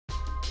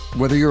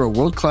Whether you're a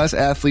world-class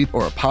athlete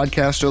or a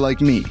podcaster like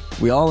me,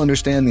 we all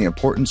understand the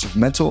importance of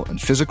mental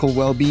and physical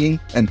well-being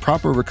and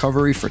proper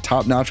recovery for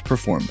top-notch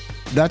performance.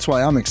 That's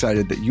why I'm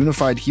excited that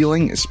Unified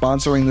Healing is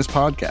sponsoring this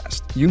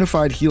podcast.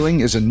 Unified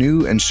Healing is a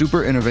new and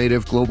super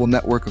innovative global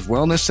network of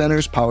wellness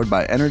centers powered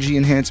by Energy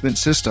Enhancement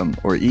System,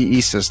 or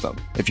EE System.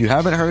 If you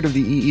haven't heard of the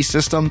EE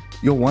System,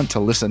 you'll want to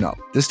listen up.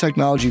 This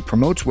technology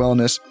promotes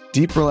wellness,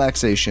 deep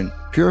relaxation,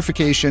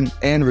 purification,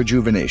 and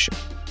rejuvenation.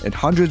 In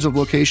hundreds of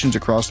locations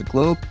across the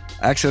globe,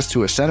 access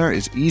to a center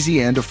is easy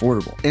and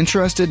affordable.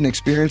 Interested in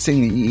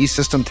experiencing the EE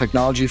System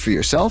technology for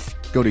yourself?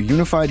 Go to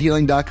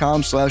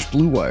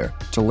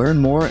unifiedhealing.com/bluewire to learn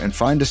more and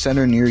find a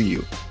center near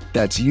you.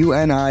 That's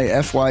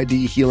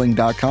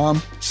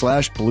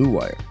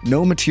unifydhealing.com/bluewire.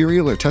 No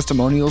material or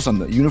testimonials on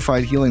the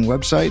Unified Healing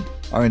website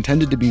are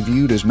intended to be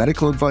viewed as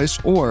medical advice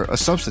or a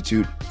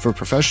substitute for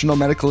professional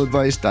medical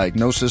advice,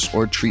 diagnosis,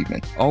 or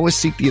treatment. Always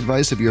seek the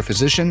advice of your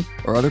physician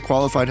or other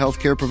qualified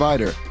healthcare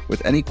provider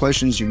with any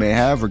questions you may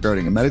have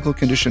regarding a medical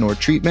condition or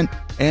treatment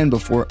and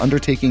before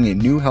undertaking a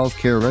new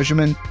healthcare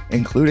regimen,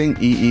 including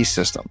EE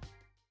System.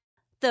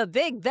 The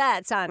Big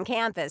Bets on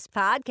Campus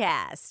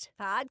podcast.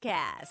 All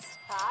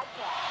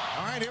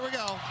right, here we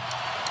go.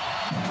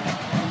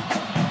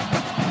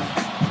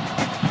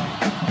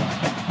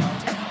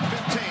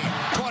 15,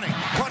 20,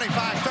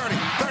 25, 30,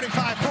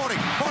 35, 40,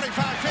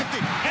 45,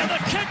 50. And the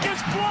kick is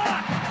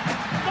blocked.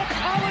 The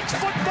college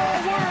football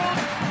world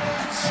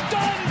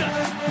stunned.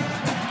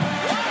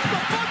 What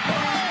the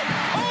football?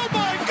 Oh,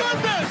 my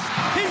goodness.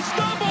 He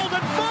stumbled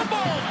and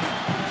fumbled.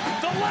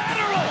 The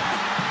lateral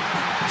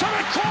to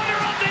the corner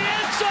of the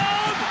end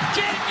zone.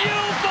 Can you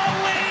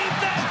believe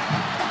that?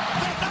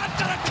 They're not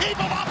going to keep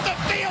him off the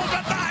field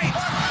tonight.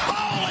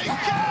 Holy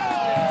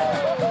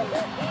cow.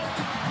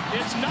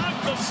 It's not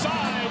the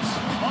size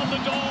of the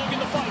dog in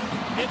the fight.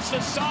 It's the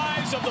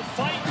size of the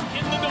fight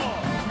in the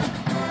dog.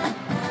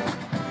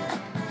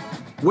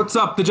 What's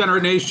up,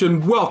 Degenerate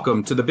Nation?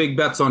 Welcome to the Big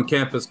Bets on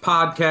Campus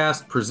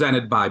podcast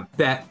presented by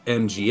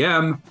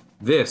BetMGM.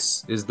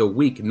 This is the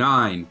Week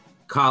 9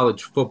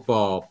 college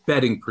football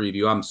betting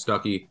preview. I'm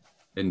Stuckey,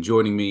 and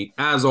joining me,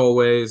 as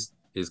always,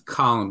 is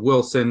Colin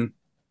Wilson,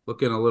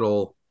 looking a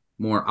little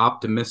more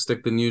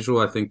optimistic than usual.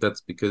 I think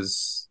that's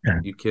because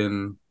you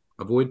can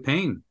avoid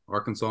pain.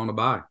 Arkansas on a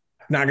bye.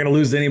 Not going to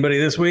lose to anybody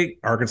this week.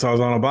 Arkansas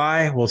is on a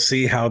bye. We'll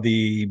see how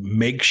the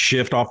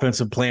makeshift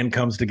offensive plan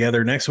comes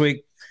together next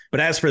week. But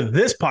as for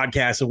this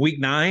podcast of Week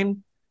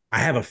 9, I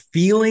have a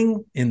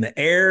feeling in the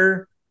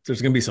air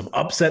there's going to be some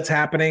upsets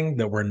happening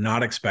that we're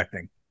not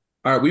expecting.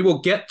 All right, we will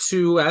get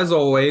to, as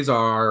always,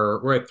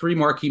 we're at 3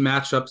 marquee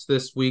matchups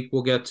this week.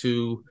 We'll get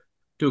to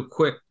do a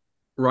quick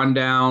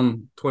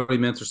rundown, 20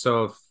 minutes or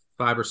so of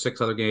 5 or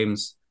 6 other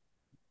games.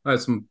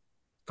 Some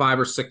 5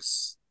 or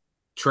 6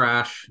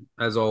 trash,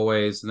 as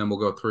always, and then we'll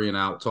go 3 and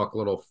out, talk a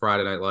little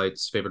Friday Night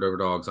Lights, favorite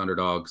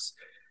underdogs.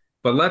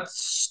 But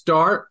let's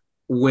start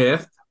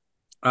with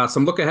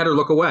some look ahead or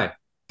look away.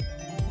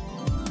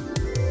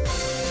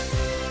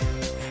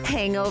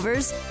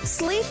 Hangovers,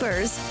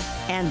 sleepers,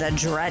 and the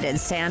dreaded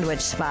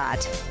sandwich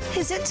spot.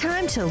 Is it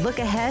time to look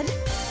ahead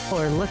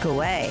or look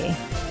away?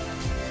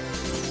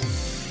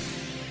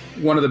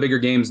 One of the bigger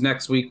games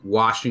next week,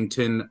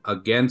 Washington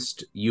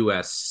against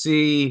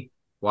USC.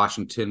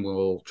 Washington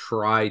will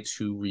try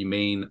to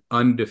remain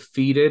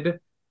undefeated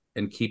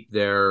and keep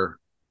their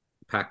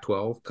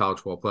Pac-12, College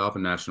Football Playoff,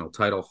 and national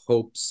title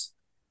hopes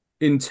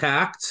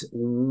intact.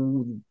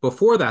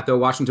 Before that, though,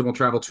 Washington will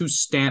travel to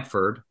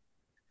Stanford.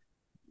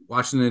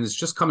 Washington is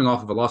just coming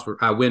off of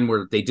a win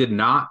where they did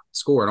not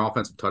score an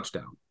offensive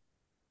touchdown.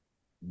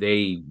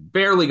 They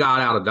barely got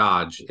out of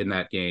Dodge in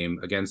that game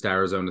against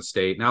Arizona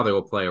State. Now they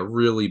will play a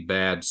really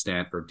bad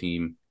Stanford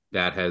team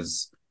that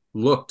has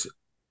looked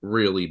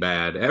really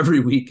bad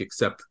every week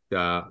except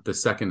the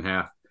second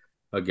half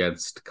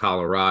against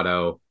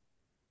Colorado.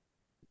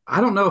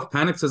 I don't know if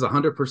Penix is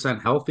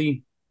 100%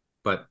 healthy,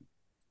 but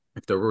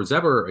if there was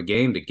ever a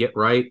game to get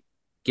right,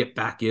 get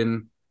back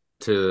in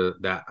to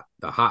the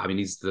high. I mean,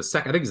 he's the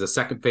second. I think he's the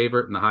second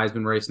favorite in the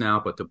Heisman race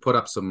now. But to put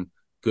up some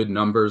good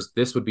numbers,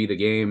 this would be the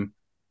game.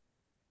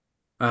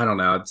 I don't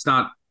know. It's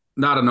not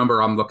a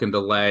number I'm looking to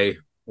lay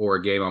or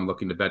a game I'm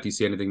looking to bet. Do you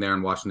see anything there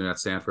in Washington at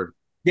Stanford?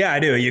 Yeah, I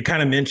do. You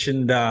kind of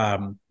mentioned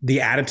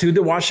the attitude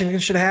that Washington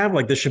should have.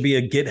 Like, this should be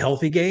a get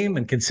healthy game.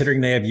 And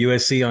considering they have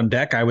USC on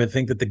deck, I would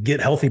think that the get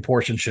healthy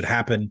portion should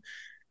happen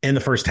in the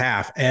first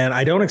half. And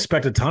I don't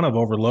expect a ton of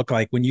overlook.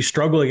 Like, when you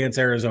struggle against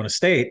Arizona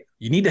State,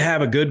 you need to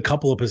have a good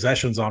couple of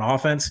possessions on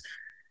offense.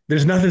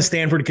 There's nothing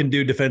Stanford can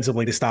do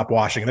defensively to stop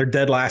Washington. They're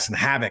dead last in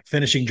havoc,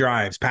 finishing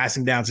drives,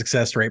 passing down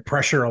success rate,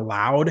 pressure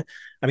allowed.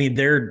 I mean,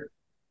 they're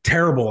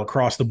terrible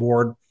across the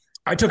board.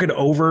 I took it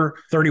over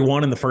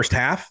 31 in the first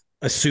half,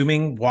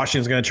 assuming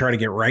Washington's going to try to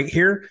get right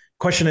here.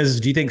 Question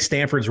is, do you think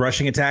Stanford's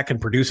rushing attack can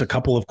produce a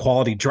couple of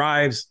quality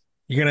drives?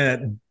 You're going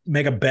to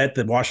make a bet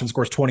that Washington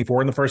scores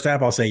 24 in the first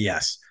half? I'll say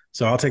yes.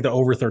 So I'll take the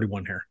over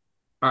 31 here.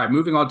 All right,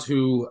 moving on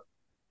to,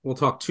 we'll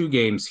talk 2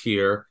 games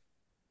here.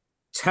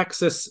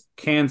 Texas,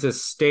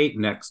 Kansas State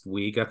next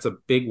week. That's a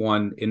big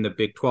one in the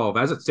Big 12.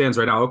 As it stands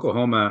right now,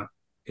 Oklahoma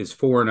is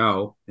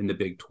 4-0 in the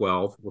Big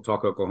 12. We'll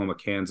talk Oklahoma,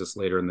 Kansas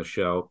later in the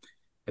show.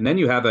 And then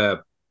you have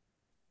a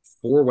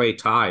four-way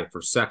tie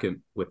for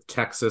second with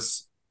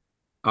Texas,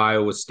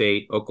 Iowa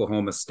State,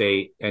 Oklahoma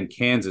State, and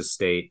Kansas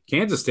State.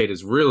 Kansas State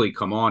has really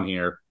come on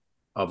here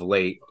of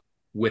late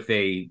with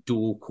a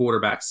dual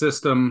quarterback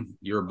system.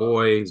 Your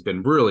boy has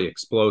been really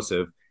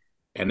explosive,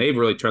 and they've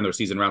really turned their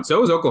season around.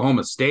 So is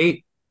Oklahoma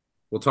State.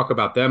 We'll talk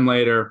about them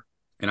later.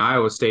 And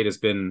Iowa State has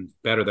been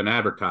better than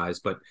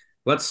advertised. But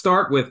let's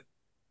start with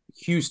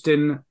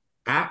Houston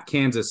at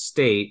Kansas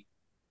State.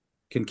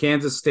 Can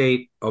Kansas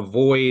State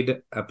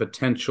avoid a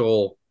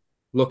potential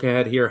look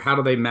ahead here? How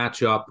do they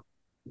match up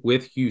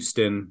with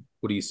Houston?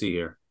 What do you see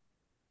here?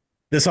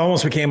 This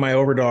almost became my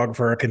overdog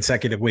for a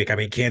consecutive week. I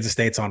mean, Kansas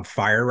State's on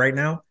fire right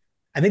now.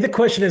 I think the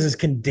question is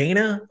can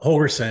Dana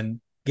Holgorsen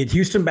get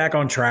Houston back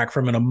on track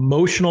from an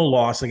emotional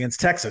loss against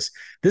Texas?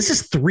 This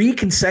is 3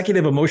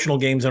 consecutive emotional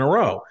games in a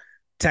row.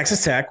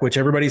 Texas Tech, which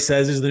everybody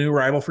says is the new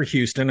rival for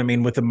Houston. I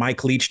mean, with the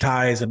Mike Leach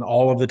ties and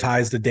all of the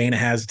ties that Dana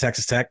has to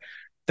Texas Tech,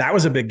 that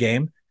was a big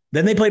game.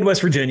 Then they played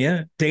West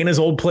Virginia, Dana's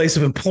old place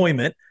of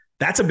employment.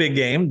 That's a big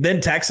game. Then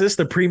Texas,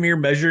 the premier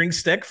measuring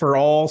stick for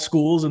all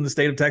schools in the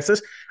state of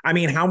Texas. I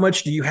mean, how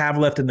much do you have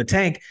left in the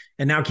tank?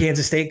 And now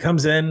Kansas State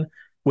comes in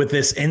with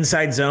this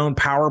inside zone,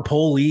 power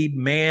pull lead,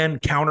 man,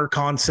 counter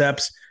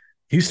concepts.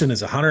 Houston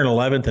is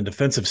 111th in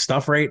defensive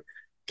stuff rate.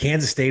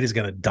 Kansas State is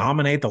going to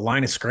dominate the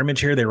line of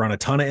scrimmage here. They run a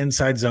ton of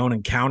inside zone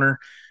and counter.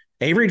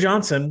 Avery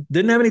Johnson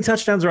didn't have any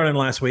touchdowns running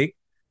last week.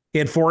 He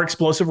had 4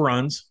 explosive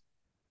runs.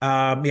 He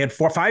had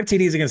 5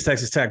 TDs against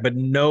Texas Tech, but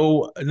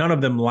none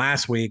of them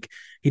last week.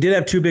 He did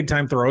have 2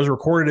 big-time throws,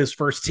 recorded his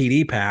first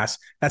TD pass.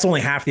 That's only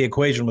half the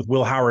equation with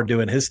Will Howard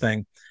doing his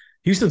thing.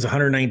 Houston's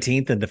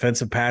 119th in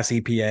defensive pass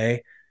EPA.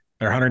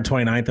 They're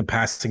 129th in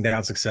passing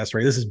down success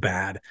rate. This is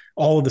bad.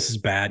 All of this is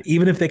bad.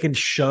 Even if they can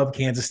shove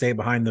Kansas State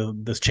behind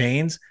the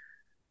chains,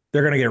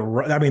 they're going to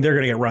get. I mean, they're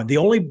going to get run. The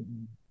only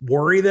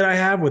worry that I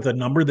have with a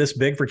number this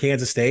big for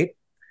Kansas State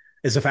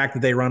is the fact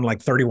that they run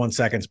like 31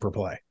 seconds per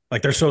play.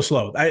 Like they're so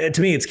slow.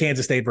 To me, it's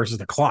Kansas State versus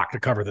the clock to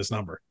cover this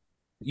number.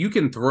 You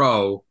can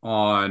throw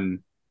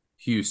on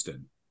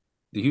Houston.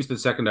 The Houston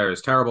secondary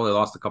is terrible. They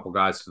lost a couple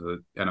guys to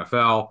the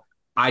NFL.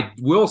 I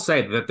will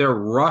say that their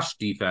rush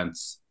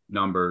defense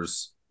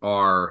numbers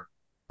are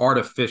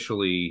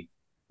artificially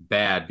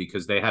bad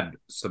because they had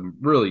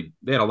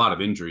a lot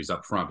of injuries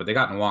up front, but they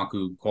got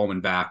Nwanku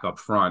Coleman back up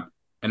front.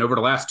 And over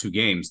the last 2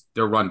 games,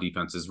 their run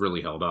defense has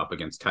really held up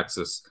against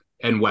Texas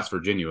and West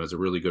Virginia as a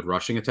really good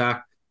rushing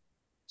attack.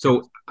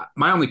 So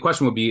my only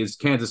question would be, is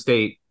Kansas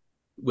State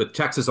with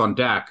Texas on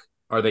deck,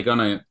 are they going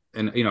to,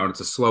 and it's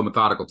a slow,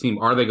 methodical team,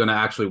 are they going to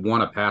actually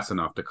want to pass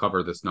enough to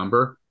cover this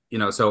number?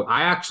 So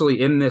I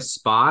actually, in this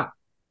spot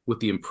with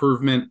the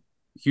improvement,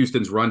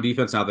 Houston's run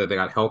defense, now that they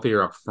got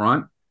healthier up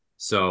front.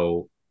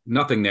 So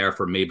nothing there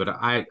for me, but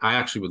I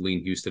actually would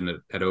lean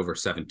Houston at over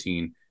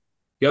 17.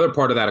 The other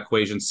part of that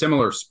equation,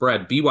 similar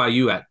spread,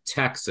 BYU at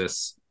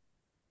Texas.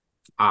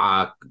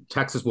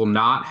 Texas will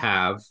not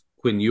have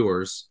Quinn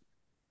Ewers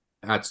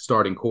at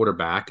starting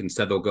quarterback.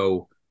 Instead, they'll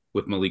go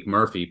with Malik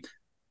Murphy.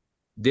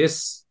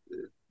 This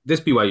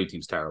BYU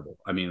team's terrible.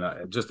 I mean,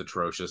 just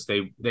atrocious.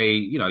 They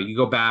you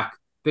go back,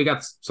 they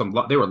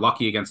were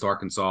lucky against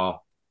Arkansas.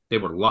 They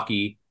were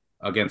lucky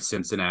against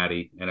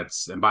Cincinnati.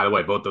 And by the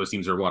way, both those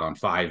teams are on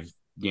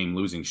 5-game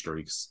losing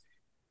streaks.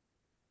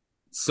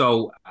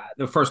 So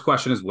the first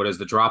question is, what is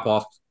the drop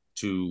off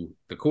to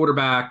the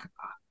quarterback?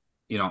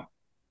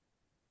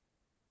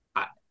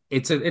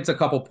 It's a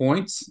couple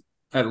points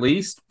at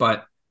least,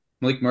 but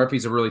Malik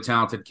Murphy's a really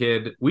talented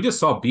kid. We just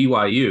saw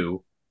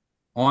BYU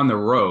on the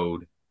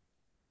road,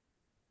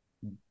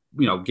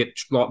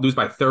 lose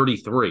by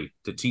 33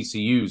 to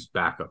TCU's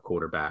backup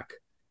quarterback.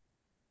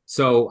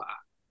 So,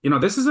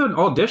 this is an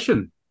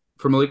audition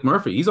for Malik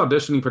Murphy. He's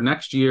auditioning for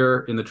next year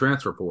in the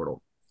transfer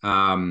portal.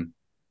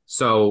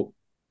 So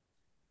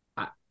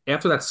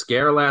after that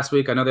scare last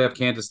week, I know they have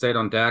Kansas State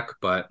on deck,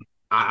 but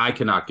I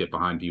cannot get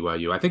behind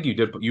BYU. I think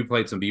you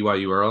played some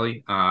BYU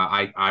early.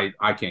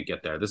 I can't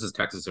get there. This is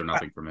Texas or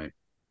nothing for me.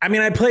 I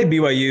mean, I played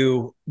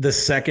BYU the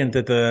second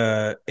that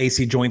the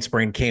AC joint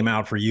sprain came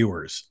out for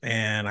Ewers.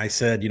 And I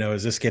said,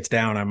 as this gets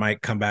down, I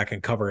might come back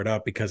and cover it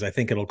up because I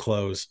think it'll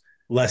close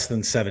less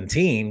than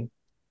 17,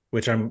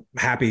 which I'm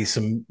happy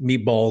some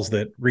meatballs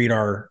that read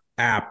our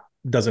app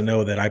doesn't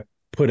know that I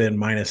put in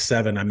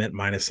 -7. I meant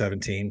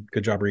 -17.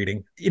 Good job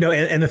reading.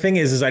 And the thing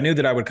is I knew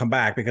that I would come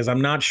back because I'm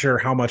not sure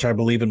how much I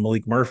believe in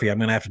Malik Murphy. I'm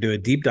going to have to do a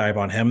deep dive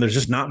on him. There's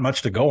just not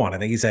much to go on. I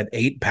think he's had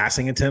 8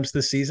 passing attempts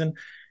this season.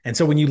 And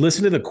so when you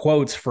listen to the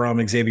quotes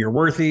from Xavier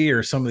Worthy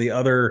or some of the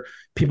other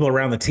people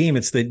around the team,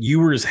 it's that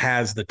Ewers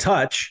has the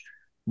touch,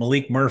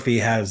 Malik Murphy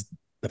has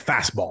the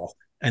fastball.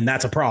 And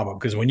that's a problem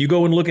because when you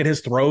go and look at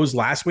his throws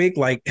last week,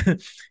 like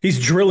he's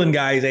drilling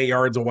guys 8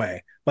 yards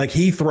away. Like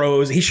he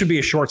should be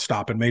a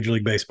shortstop in Major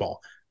League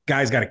Baseball.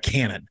 Guy's got a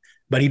cannon,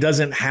 but he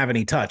doesn't have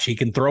any touch. He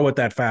can throw it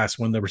that fast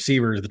when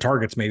the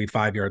target's maybe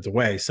 5 yards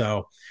away.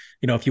 So,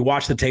 if you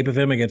watch the tape of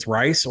him against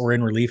Rice or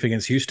in relief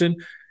against Houston,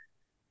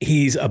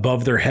 He's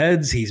above their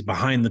heads. He's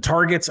behind the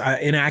targets.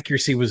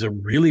 Inaccuracy was a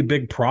really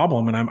big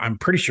problem, and I'm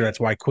pretty sure that's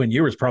why Quinn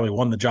Ewers probably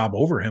won the job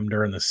over him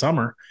during the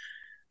summer.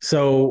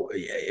 So,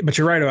 but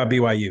you're right about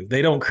BYU.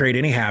 They don't create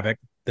any havoc.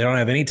 They don't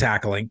have any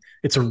tackling.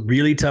 It's a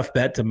really tough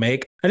bet to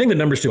make. I think the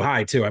number's too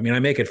high, too. I mean, I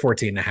make it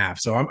 14.5.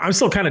 So I'm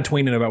still kind of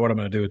tweening about what I'm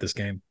going to do with this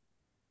game.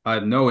 I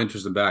have no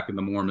interest in backing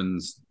the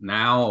Mormons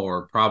now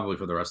or probably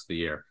for the rest of the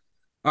year.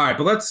 All right,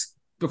 but let's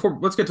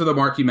get to the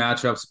marquee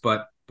matchups.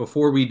 But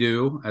before we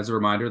do, as a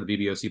reminder, the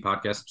BBOC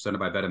podcast is presented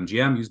by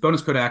BetMGM. Use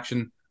bonus code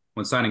ACTION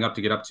when signing up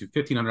to get up to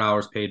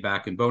 $1,500 paid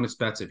back in bonus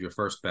bets if your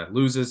first bet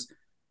loses.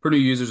 For new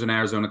users in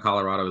Arizona,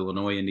 Colorado,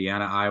 Illinois,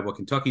 Indiana, Iowa,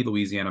 Kentucky,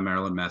 Louisiana,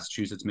 Maryland,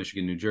 Massachusetts,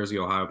 Michigan, New Jersey,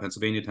 Ohio,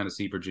 Pennsylvania,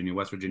 Tennessee, Virginia,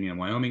 West Virginia, and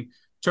Wyoming.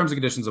 Terms and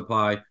conditions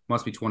apply.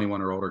 Must be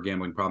 21 or older.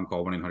 Gambling problem,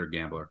 call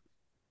 1-800-GAMBLER.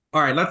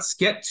 All right, let's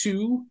get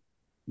to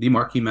the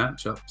marquee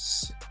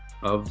matchups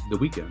of the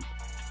weekend.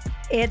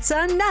 It's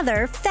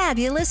another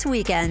fabulous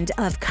weekend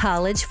of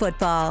college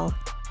football.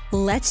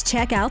 Let's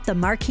check out the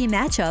marquee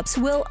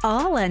matchups we'll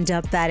all end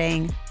up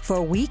betting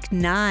for week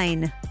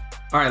 9.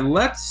 All right,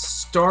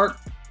 let's go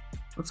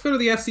to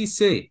the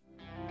SEC.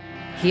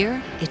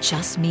 Here, it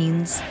just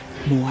means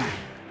more.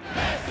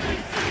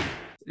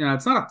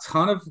 It's not a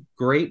ton of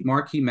great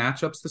marquee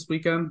matchups this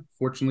weekend.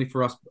 Fortunately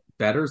for us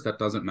bettors, that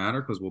doesn't matter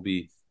because we'll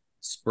be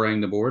spraying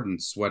the board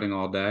and sweating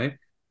all day.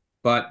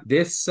 But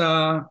this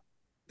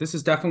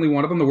is definitely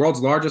one of them. The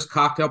world's largest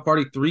cocktail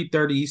party,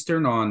 3:30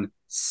 Eastern on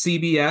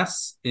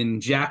CBS in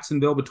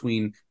Jacksonville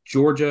between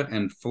Georgia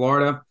and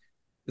Florida.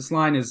 This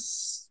line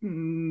is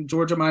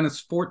Georgia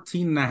minus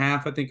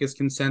 14.5, I think is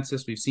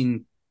consensus. We've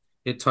seen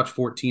it touch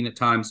 14 at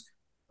times.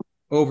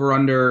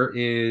 Over-under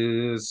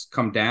is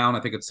come down. I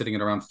think it's sitting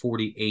at around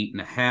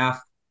 48.5.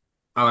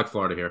 I like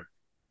Florida here.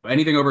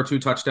 Anything over 2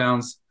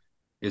 touchdowns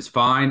is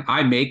fine.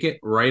 I make it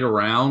right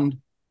around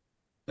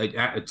a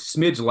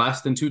smidge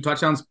less than 2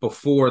 touchdowns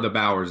before the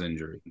Bowers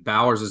injury.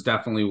 Bowers is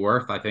definitely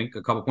worth, I think,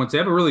 a couple points. They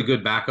have a really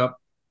good backup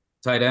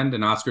tight end,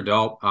 and Oscar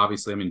Delp,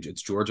 obviously, I mean,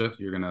 it's Georgia.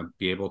 You're going to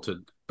be able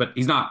to, but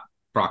he's not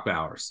Brock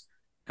Bowers.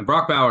 And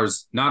Brock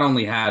Bowers not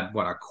only had,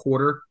 a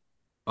quarter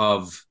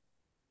of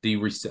the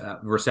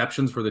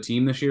receptions for the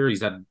team this year,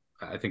 he's had,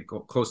 I think,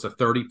 close to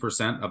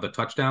 30% of the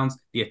touchdowns.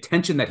 The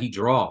attention that he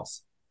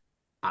draws,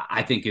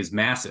 I think, is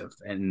massive,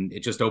 and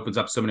it just opens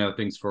up so many other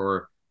things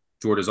for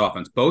Georgia's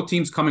offense. Both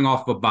teams coming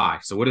off of a bye.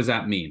 So what does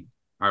that mean?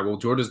 All right, well,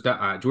 Georgia's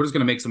going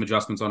to make some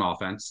adjustments on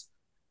offense.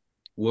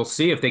 We'll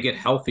see if they get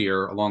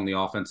healthier along the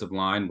offensive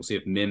line. We'll see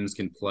if Mims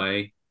can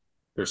play.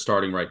 Their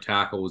starting right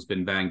tackle has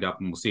been banged up,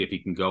 and we'll see if he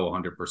can go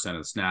 100% of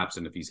the snaps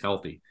and if he's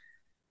healthy.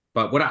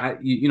 But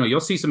you'll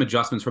see some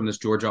adjustments from this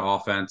Georgia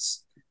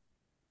offense.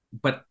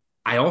 But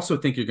I also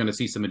think you're going to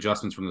see some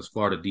adjustments from this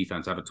Florida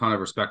defense. I have a ton of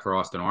respect for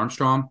Austin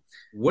Armstrong.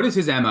 What is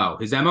his MO?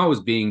 His MO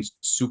is being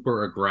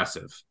super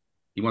aggressive.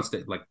 He wants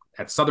to,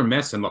 at Southern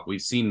Miss, and look,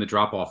 we've seen the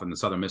drop-off in the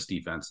Southern Miss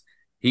defense.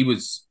 He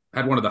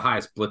had one of the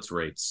highest blitz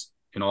rates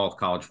in all of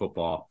college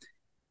football.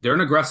 They're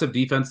an aggressive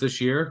defense this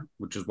year,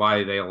 which is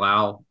why they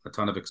allow a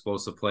ton of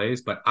explosive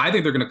plays. But I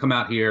think they're going to come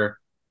out here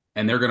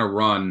and they're going to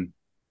run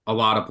a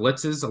lot of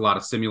blitzes, a lot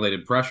of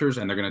simulated pressures,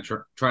 and they're going to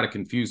try to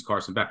confuse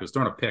Carson Beck, who's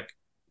thrown a pick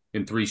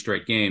in 3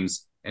 straight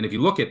games. And if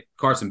you look at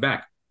Carson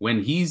Beck,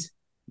 when he's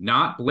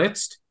not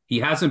blitzed, he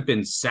hasn't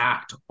been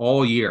sacked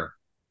all year.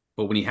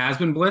 But when he has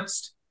been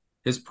blitzed,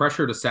 his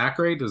pressure to sack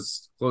rate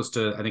is close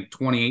to, I think,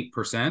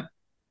 28%.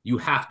 You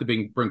have to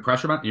bring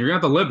pressure on. You're going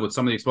to have to live with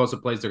some of the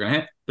explosive plays they're going to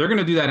hit. They're going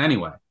to do that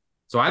anyway.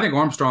 So I think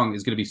Armstrong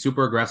is going to be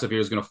super aggressive here.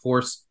 He's going to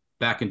force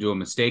back into a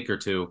mistake or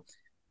two.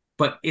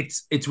 But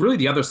it's really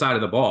the other side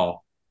of the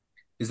ball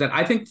is that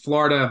I think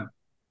Florida's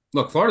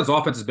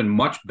offense has been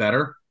much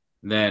better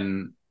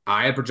than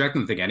I had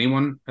projected. I think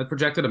anyone had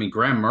projected. I mean,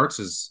 Graham Mertz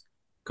is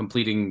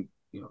completing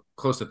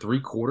close to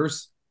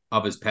 3/4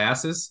 of his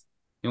passes.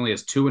 He only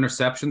has 2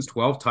 interceptions,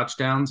 12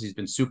 touchdowns. He's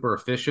been super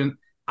efficient.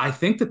 I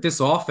think that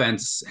this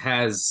offense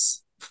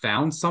has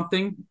found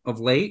something of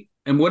late.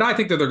 And what I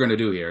think that they're going to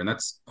do here, and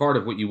that's part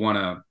of what you want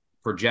to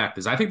project,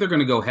 is I think they're going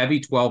to go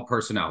heavy 12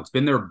 personnel. It's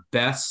been their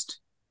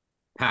best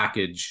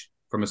package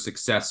from a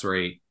success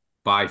rate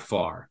by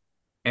far.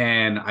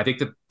 And I think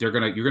that you're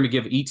going to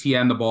give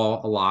ETN the ball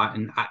a lot.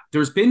 And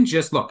there's been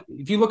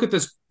if you look at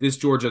this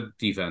Georgia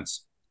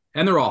defense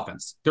and their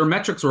offense, their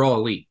metrics are all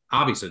elite.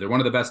 Obviously, they're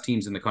one of the best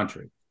teams in the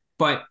country.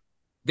 But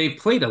they've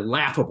played a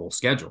laughable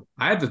schedule.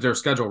 I had their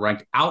schedule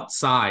ranked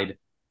outside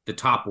the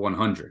top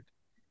 100.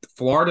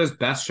 Florida's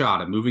best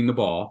shot at moving the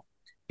ball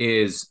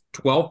is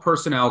 12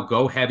 personnel,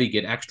 go heavy,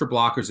 get extra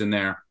blockers in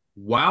there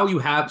while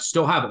you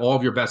still have all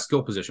of your best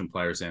skill position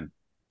players in.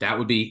 That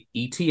would be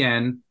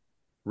ETN,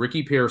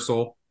 Ricky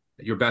Pearsall,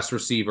 your best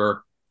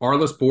receiver,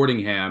 Arliss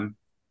Boardingham,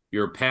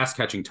 your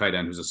pass-catching tight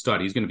end, who's a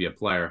stud. He's going to be a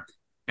player.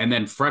 And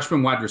then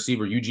freshman wide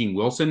receiver Eugene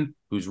Wilson,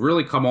 who's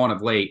really come on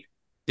of late.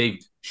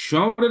 They've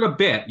shown it a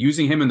bit,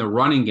 using him in the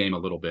running game a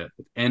little bit,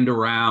 with end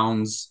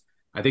arounds.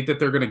 I think that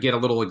they're going to get a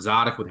little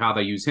exotic with how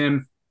they use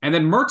him. And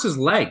then Mertz's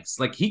legs.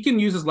 He can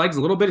use his legs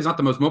a little bit. He's not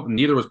the most mobile.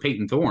 Neither was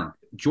Peyton Thorne.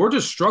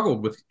 Georgia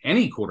struggled with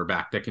any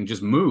quarterback that can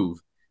just move.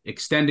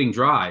 extending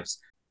drives.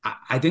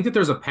 I think that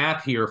there's a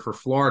path here for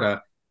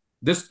Florida.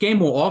 This game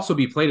will also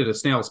be played at a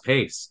snail's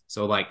pace.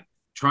 So like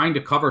trying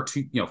to cover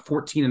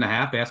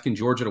 14.5, asking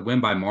Georgia to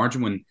win by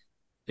margin when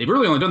they've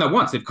really only done that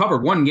once. They've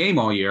covered one game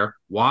all year.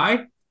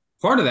 Why?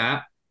 Part of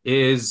that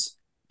is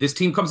this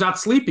team comes out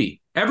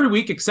sleepy every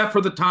week, except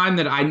for the time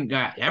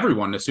that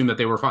everyone assumed that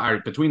they were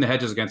fired between the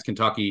hedges against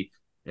Kentucky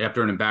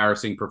after an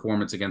embarrassing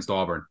performance against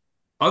Auburn.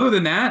 Other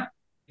than that,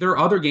 there are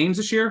other games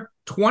this year,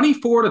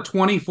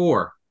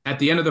 24-24 at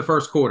the end of the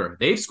first quarter.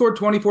 They've scored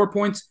 24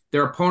 points.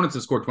 Their opponents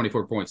have scored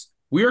 24 points.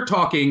 We are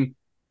talking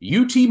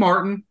UT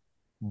Martin,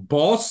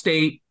 Ball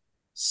State,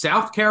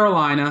 South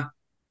Carolina,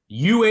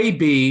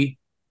 UAB,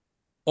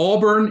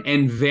 Auburn,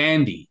 and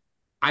Vandy.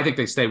 I think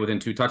they stay within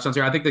 2 touchdowns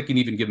here. I think they can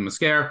even give them a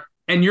scare.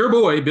 And your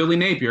boy, Billy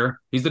Napier,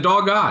 he's the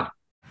dog god.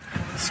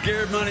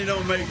 Scared money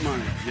don't make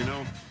money, you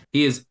know?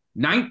 He is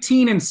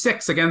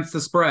 19-6 against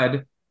the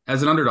spread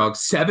as an underdog,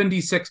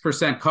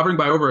 76%, covering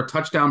by over a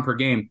touchdown per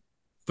game.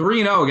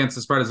 3-0 against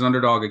the spread as an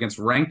underdog against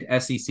ranked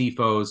SEC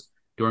foes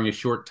during a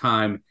short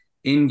time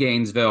in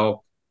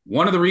Gainesville.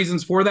 One of the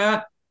reasons for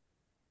that,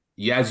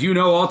 as you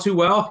know all too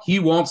well, he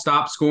won't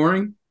stop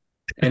scoring,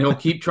 and he'll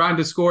keep trying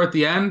to score at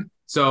the end.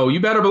 So you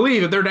better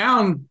believe if they're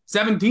down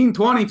 17,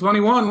 20,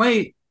 21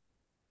 late,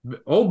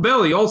 old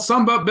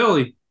Sunbutt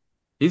Billy,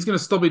 he's going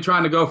to still be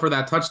trying to go for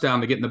that touchdown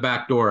to get in the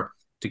back door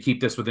to keep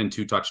this within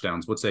 2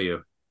 touchdowns. What say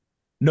you?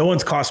 No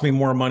one's cost me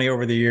more money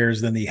over the years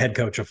than the head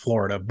coach of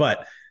Florida,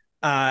 but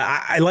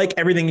I like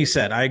everything you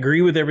said. I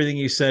agree with everything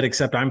you said,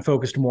 except I'm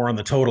focused more on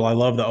the total. I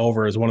love the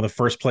over as one of the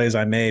first plays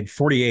I made.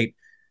 48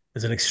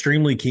 is an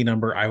extremely key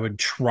number. I would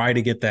try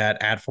to get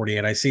that at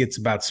 48. I see it's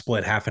about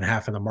split half and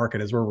half in the market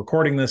as we're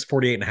recording this,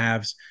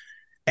 48.5s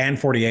and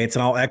 48s.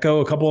 And I'll echo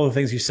a couple of the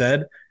things you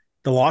said.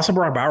 The loss of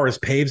Brock Bowers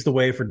paves the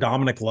way for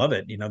Dominic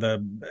Lovett,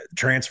 the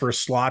transfer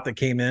slot that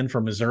came in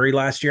from Missouri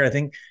last year. I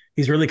think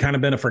he's really kind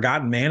of been a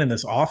forgotten man in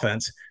this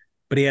offense.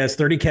 But he has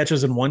 30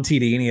 catches and 1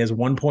 TD, and he has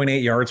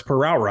 1.8 yards per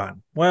route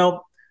run.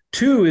 Well,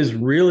 2 is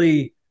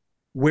really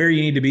where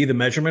you need to be the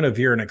measurement of if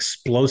you're an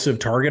explosive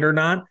target or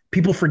not.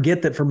 People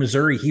forget that for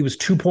Missouri, he was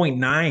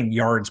 2.9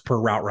 yards per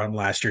route run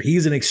last year.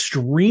 He's an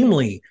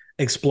extremely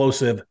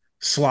explosive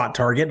slot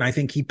target, and I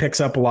think he picks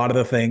up a lot of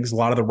the things, a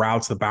lot of the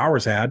routes that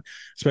Bowers had,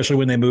 especially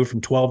when they moved from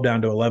 12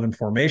 down to 11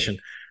 formation.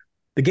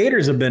 The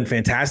Gators have been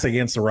fantastic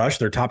against the rush.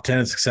 They're top 10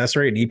 in success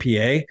rate and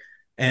EPA.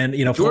 And,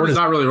 Florida's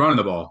not really running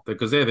the ball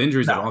because they have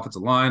injuries on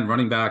offensive line,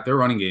 running back. Their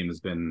running game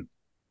has been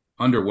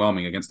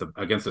underwhelming against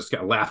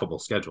a laughable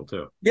schedule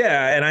too.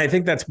 Yeah, and I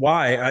think that's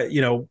why,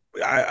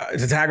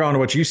 to tag on to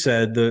what you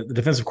said, the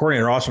defensive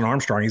coordinator, Austin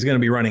Armstrong, he's going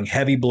to be running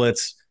heavy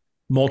blitz,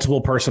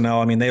 multiple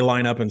personnel. I mean, they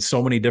line up in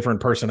so many different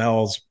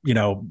personnels,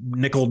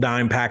 nickel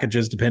dime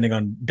packages, depending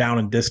on down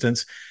and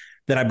distance,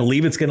 that I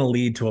believe it's going to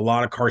lead to a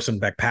lot of Carson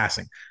Beck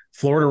passing.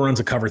 Florida runs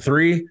a cover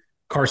 3.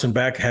 Carson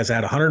Beck has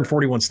had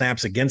 141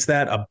 snaps against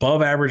that,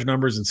 above average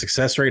numbers in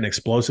success rate and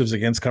explosives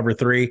against cover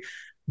 3.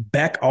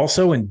 Beck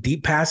also in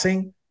deep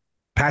passing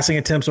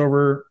attempts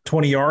over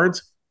 20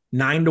 yards,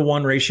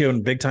 9-to-1 ratio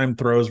in big time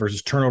throws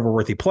versus turnover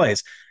worthy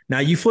plays. Now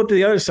you flip to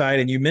the other side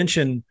and you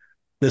mentioned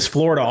this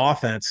Florida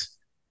offense,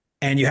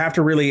 and you have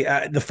to really,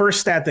 the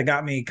first stat that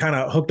got me kind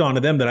of hooked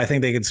onto them that I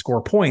think they can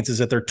score points is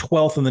that they're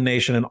 12th in the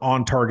nation in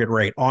on target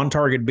rate. On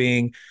target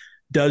being,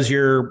 does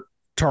your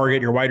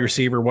target, your wide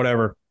receiver,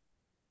 whatever,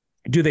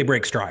 do they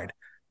break stride?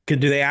 Do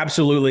they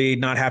absolutely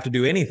not have to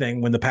do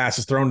anything when the pass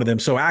is thrown to them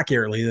so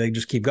accurately they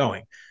just keep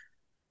going?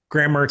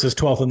 Graham Mertz is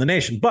 12th in the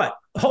nation, but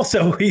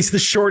also he's the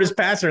shortest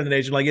passer in the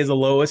nation. Like, he has the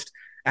lowest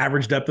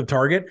average depth of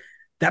target.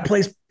 That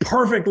plays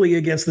perfectly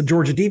against the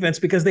Georgia defense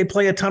because they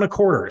play a ton of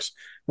quarters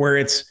where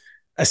it's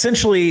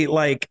essentially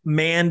like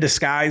man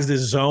disguised as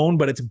zone,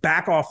 but it's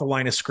back off the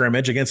line of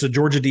scrimmage against a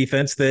Georgia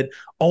defense that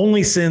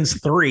only sends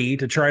 3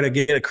 to try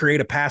to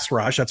create a pass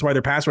rush. That's why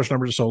their pass rush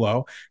numbers are so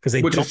low,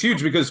 which is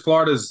huge because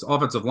Florida's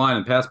offensive line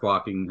and pass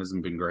blocking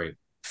hasn't been great.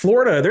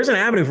 There's an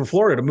avenue for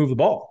Florida to move the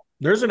ball.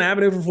 There's an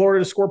avenue for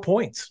Florida to score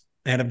points.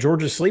 And if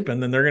Georgia's sleeping,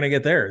 then they're going to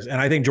get theirs.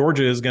 And I think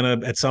Georgia is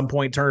going to, at some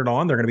point, turn it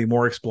on. They're going to be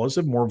more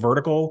explosive, more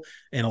vertical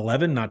in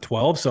 11, not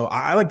 12. So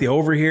I like the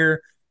over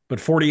here, but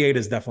 48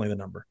 is definitely the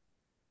number.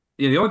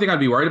 Yeah, the only thing I'd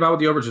be worried about with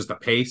the over is just the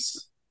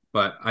pace.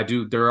 But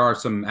there are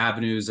some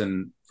avenues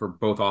for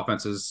both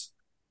offenses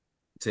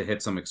to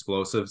hit some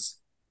explosives.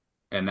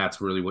 And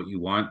that's really what you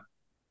want.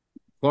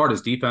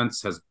 Florida's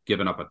defense has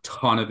given up a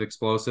ton of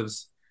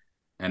explosives.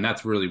 And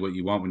that's really what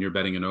you want when you're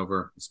betting an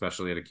over,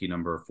 especially at a key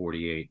number of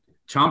 48.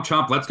 Chomp,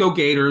 chomp. Let's go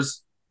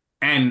Gators.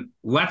 And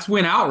let's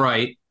win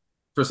outright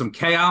for some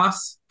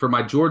chaos for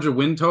my Georgia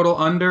win total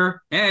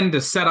under and to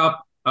set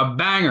up a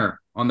banger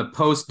on the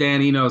post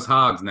Dan Enos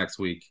Hogs next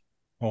week.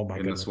 Oh my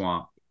goodness. The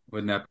swamp.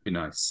 Wouldn't that be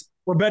nice?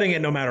 We're betting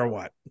it no matter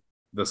what.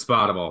 The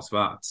spot of all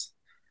spots.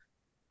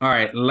 All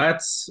right,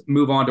 let's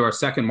move on to our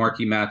second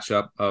marquee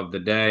matchup of the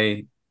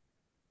day.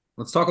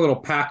 Let's talk a little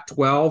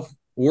Pac-12.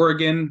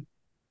 Oregon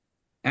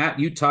at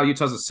Utah.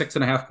 Utah's a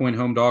 6.5-point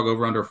home dog,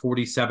 over under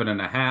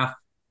 47.5.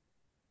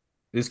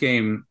 This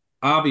game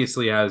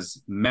obviously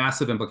has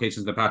massive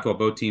implications in the Pac-12.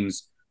 Both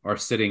teams are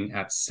sitting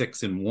at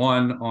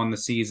 6-1 on the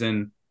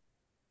season,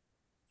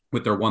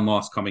 with their one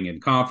loss coming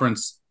in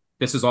conference.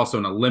 This is also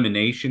an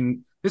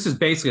elimination. This is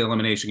basically an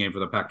elimination game for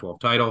the Pac-12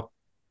 title.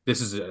 This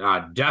is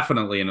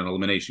definitely an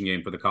elimination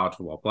game for the college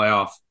football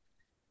playoff.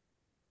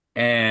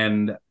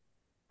 And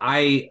when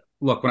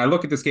I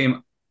look at this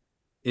game,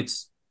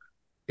 it's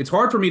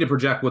hard for me to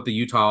project what the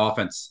Utah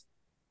offense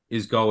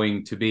is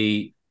going to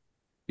be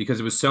because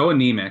it was so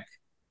anemic,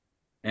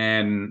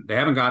 and they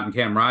haven't gotten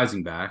Cam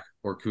Rising back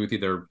or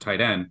Kuthi, their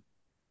tight end.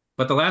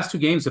 But the last two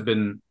games have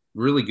been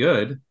really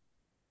good,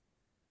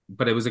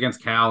 but it was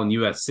against Cal and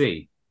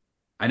USC.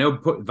 I know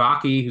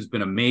Vaki, who's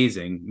been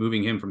amazing,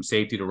 moving him from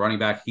safety to running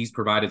back, he's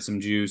provided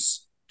some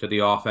juice to the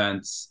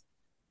offense.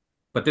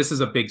 But this is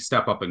a big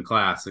step up in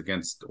class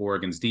against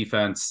Oregon's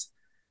defense.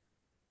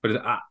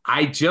 But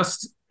I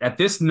just, at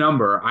this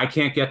number, I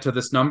can't get to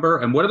this number.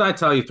 And what did I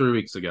tell you 3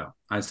 weeks ago?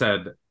 I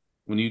said,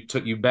 when you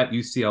bet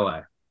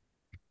UCLA, I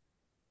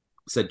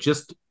said,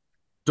 just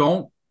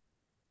don't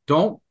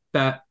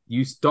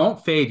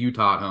fade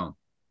Utah at home.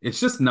 It's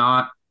just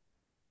not,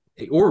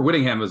 or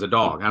Whittingham as a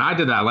dog. And I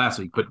did that last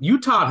week, but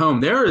Utah at home,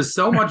 there is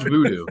so much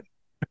voodoo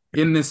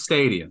in this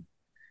stadium.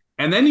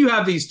 And then you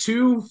have these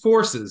two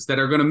forces that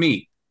are going to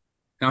meet.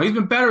 Now, he's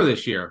been better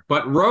this year,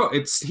 but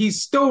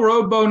he's still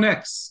Road Bo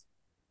Nix.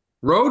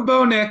 Road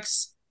Bo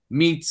Nix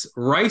meets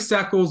Rice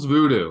Eccles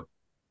voodoo.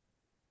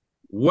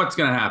 What's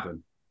going to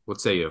happen?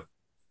 What say you?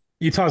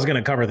 Utah's going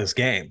to cover this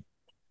game.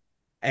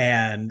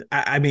 And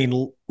I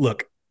mean,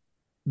 look,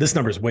 this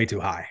number is way too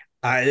high.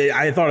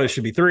 I thought it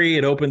should be 3.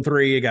 It opened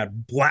 3. It got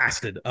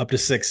blasted up to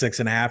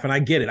 6.5. And I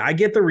get it. I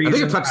get the reason.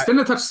 I think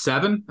didn't it touch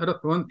 7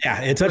 at one?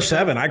 Yeah, it touched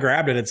 7. I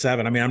grabbed it at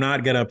 7. I mean, I'm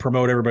not going to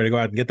promote everybody to go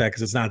out and get that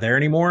because it's not there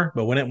anymore.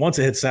 But once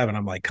it hit 7,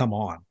 I'm like, come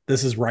on.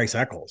 This is Rice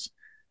Eccles.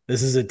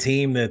 This is a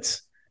team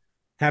that's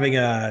having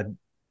a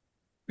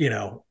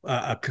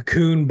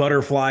cocoon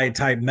butterfly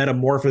type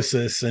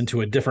metamorphosis into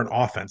a different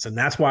offense. And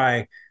that's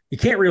why you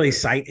can't really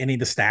cite any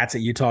of the stats that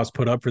Utah's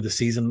put up for the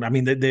season. I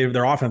mean,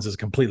 their offense is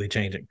completely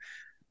changing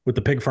with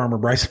the pig farmer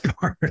Bryson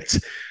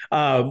Barnes.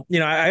 I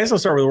guess I'll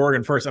start with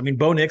Oregon first. I mean,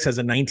 Bo Nix has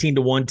a 19-1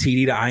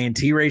 TD to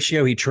INT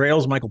ratio. He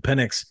trails Michael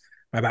Penix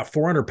by about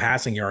 400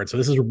 passing yards. So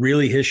this is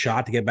really his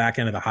shot to get back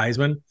into the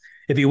Heisman.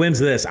 If he wins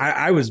this,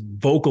 I was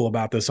vocal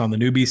about this on the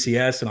new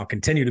BCS, and I'll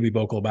continue to be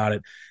vocal about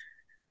it.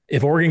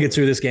 If Oregon gets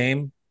through this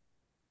game,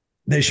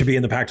 they should be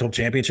in the Pac-12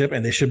 championship,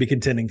 and they should be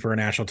contending for a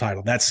national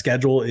title. That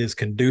schedule is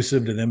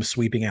conducive to them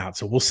sweeping out.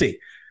 So we'll see.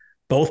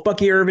 Both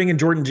Bucky Irving and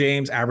Jordan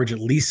James average at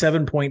least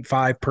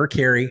 7.5 per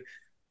carry.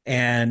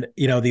 And,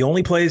 the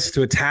only place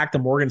to attack the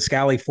Morgan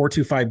Scalley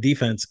 4-2-5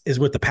 defense is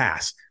with the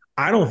pass.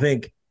 I don't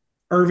think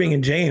Irving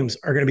and James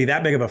are going to be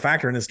that big of a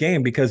factor in this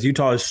game because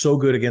Utah is so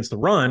good against the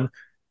run.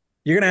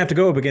 You're going to have to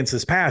go up against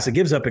this pass. It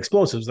gives up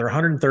explosives. They're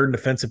 103rd in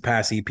defensive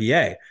pass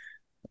EPA.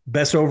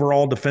 Best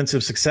overall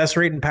defensive success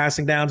rate in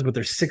passing downs, but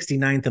they're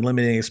 69th in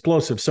limiting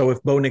explosives. So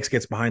if Bo Nix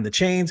gets behind the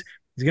chains,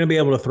 he's going to be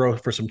able to throw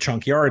for some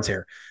chunk yards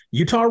here.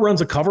 Utah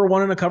runs a cover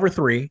 1 and a cover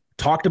 3.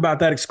 Talked about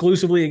that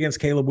exclusively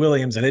against Caleb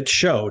Williams, and it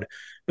showed.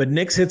 But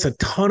Nix hits a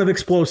ton of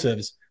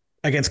explosives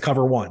against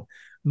cover 1.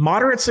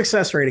 Moderate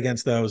success rate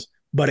against those,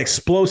 but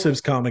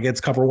explosives come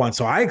against cover 1.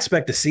 So I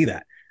expect to see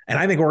that. And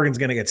I think Oregon's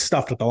going to get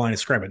stuffed at the line of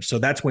scrimmage. So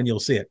that's when you'll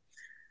see it.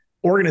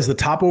 Oregon is the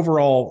top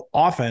overall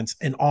offense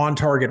in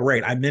on-target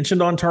rate. I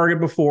mentioned on-target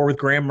before with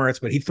Graham Mertz,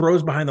 but he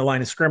throws behind the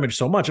line of scrimmage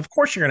so much. Of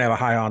course, you're going to have a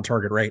high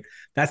on-target rate.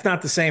 That's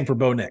not the same for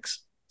Bo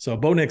Nix. So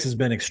Bo Nix has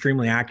been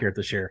extremely accurate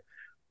this year.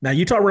 Now,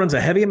 Utah runs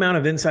a heavy amount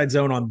of inside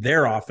zone on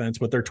their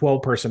offense with their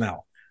 12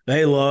 personnel.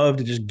 They love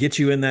to just get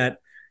you in that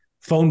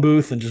phone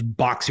booth and just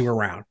box you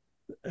around.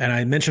 And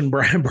I mentioned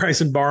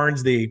Bryson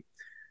Barnes, the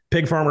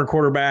pig farmer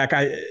quarterback.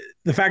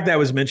 The fact that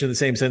was mentioned in the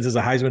same sense as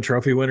a Heisman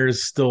Trophy winner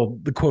is still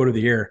the quote of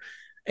the year.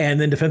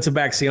 And then defensive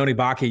back Sione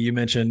Vaki, you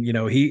mentioned,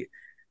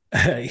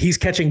 he's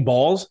catching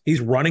balls.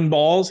 He's running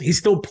balls. He's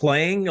still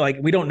playing. Like,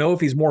 we don't know if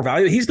he's more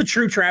valuable. He's the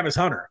true Travis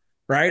Hunter,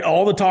 right?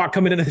 All the talk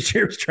coming into the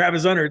year is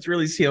Travis Hunter. It's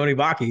really Sione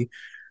Vaki.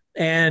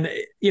 And,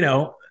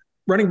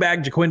 running back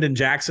Jaquindon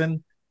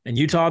Jackson and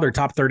Utah, they're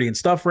top 30 in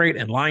stuff rate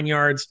and line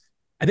yards.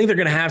 I think they're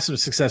going to have some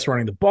success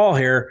running the ball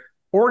here.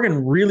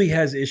 Oregon really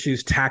has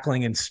issues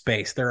tackling in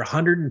space. They're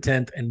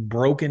 110th in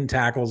broken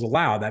tackles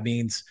allowed. That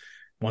means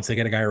once they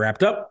get a guy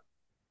wrapped up,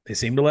 they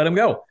seem to let him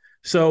go.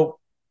 So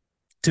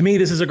to me,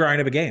 this is a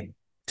grind of a game.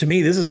 To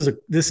me,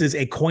 this is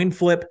a coin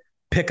flip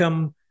pick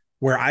 'em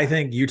where I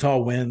think Utah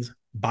wins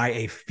by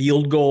a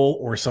field goal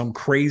or some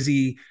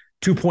crazy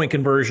 2-point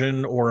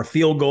conversion or a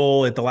field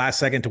goal at the last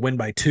second to win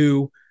by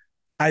 2.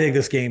 I think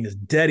this game is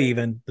dead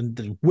even.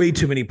 There's way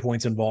too many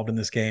points involved in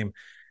this game.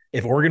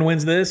 If Oregon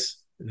wins this,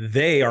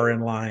 they are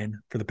in line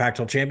for the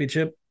Pac-12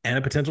 championship and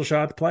a potential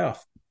shot at the playoff.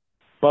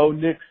 Bo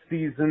Nix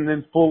season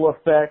in full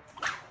effect.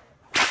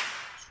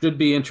 Should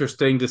be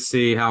interesting to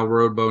see how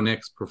Road Bo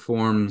Nix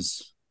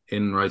performs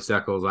in Rice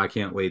Eccles. I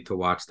can't wait to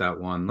watch that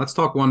one. Let's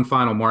talk one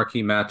final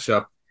marquee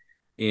matchup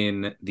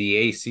in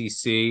the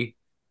ACC.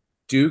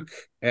 Duke,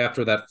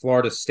 after that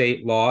Florida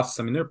State loss,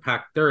 I mean,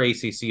 their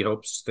ACC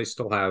hopes, they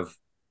still have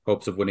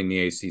hopes of winning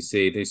the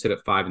ACC. They sit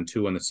at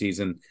 5-2 on the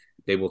season.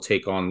 They will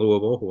take on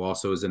Louisville, who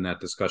also is in that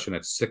discussion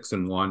at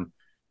 6-1.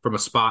 From a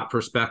spot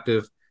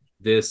perspective,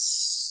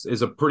 this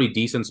is a pretty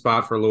decent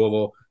spot for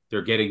Louisville.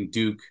 They're getting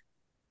Duke,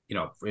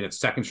 in its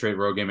second straight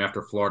road game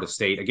after Florida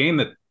State, a game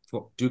that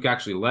Duke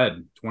actually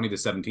led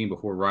 20-17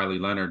 before Riley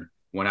Leonard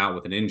went out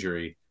with an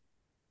injury.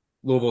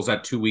 Louisville's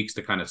had 2 weeks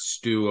to kind of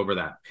stew over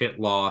that Pitt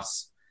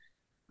loss.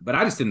 But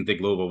I just didn't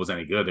think Louisville was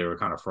any good. They were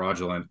kind of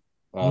fraudulent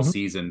all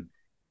season.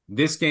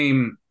 This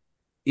game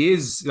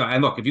is,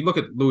 and look, if you look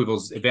at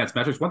Louisville's advanced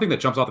metrics, one thing that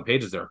jumps off the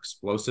page is their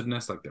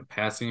explosiveness, like their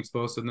passing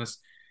explosiveness.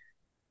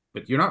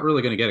 But you're not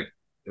really going to get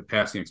a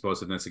passing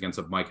explosiveness against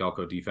a Mike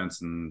Elko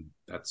defense, and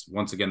that's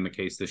once again the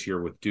case this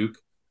year with Duke.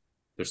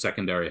 Their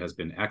secondary has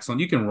been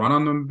excellent. You can run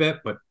on them a bit,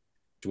 but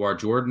Dwar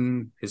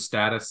Jordan, his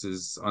status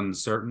is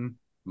uncertain.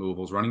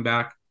 Louisville's running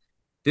back.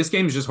 This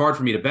game is just hard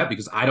for me to bet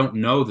because I don't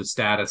know the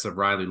status of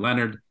Riley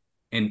Leonard.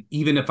 And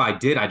even if I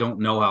did, I don't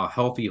know how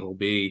healthy he'll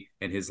be.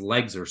 And his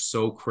legs are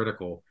so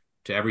critical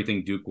to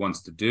everything Duke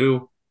wants to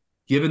do.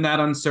 Given that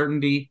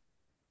uncertainty,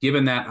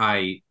 given that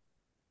I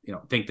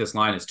think this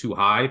line is too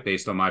high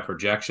based on my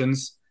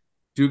projections,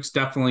 Duke's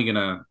definitely going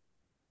to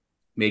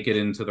make it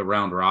into the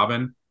round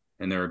robin.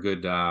 And they're a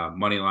good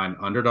money line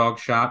underdog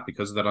shot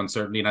because of that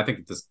uncertainty. And I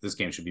think this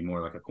game should be more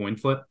like a coin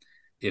flip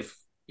if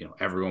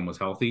everyone was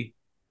healthy.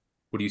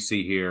 What do you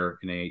see here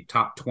in a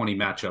top 20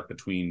 matchup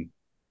between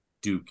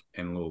Duke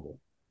and Louisville?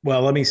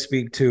 Well, let me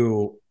speak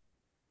to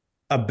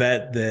a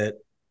bet that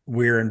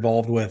we're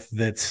involved with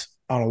that's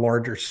on a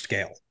larger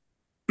scale.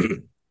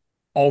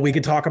 All we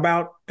could talk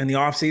about in the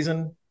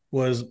offseason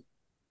was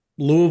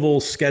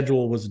Louisville's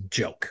schedule was a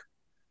joke.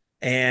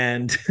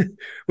 And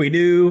we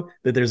knew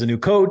that there's a new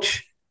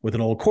coach with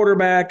an old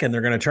quarterback, and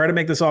they're going to try to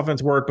make this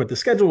offense work, but the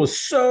schedule was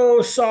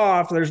so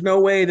soft. There's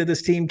no way that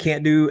this team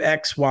can't do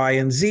X, Y,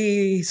 and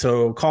Z.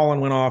 So Colin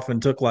went off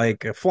and took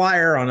like a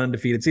flyer on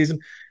undefeated season.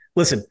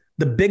 Listen,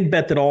 the big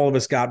bet that all of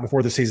us got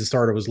before the season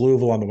started was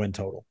Louisville on the win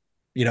total.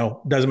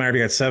 Doesn't matter if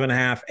you got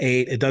 7.5,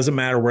 8. It doesn't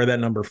matter where that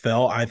number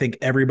fell. I think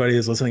everybody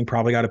who's listening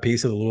probably got a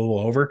piece of the Louisville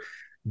over.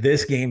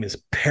 This game is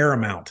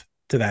paramount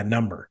to that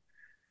number.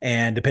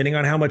 And depending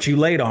on how much you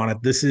laid on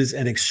it, this is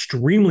an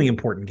extremely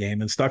important game.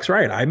 And Stuck's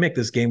right. I make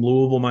this game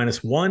Louisville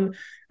 -1.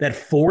 That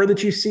 4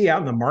 that you see out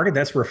in the market,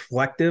 that's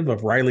reflective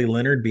of Riley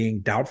Leonard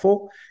being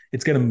doubtful.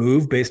 It's going to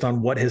move based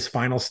on what his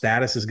final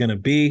status is going to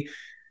be.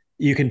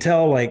 You can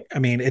tell,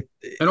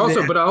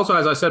 but also,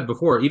 as I said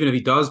before, even if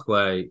he does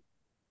play,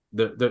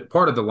 the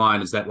part of the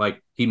line is that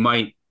he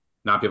might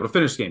not be able to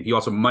finish the game. He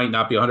also might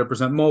not be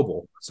 100%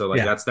 mobile. So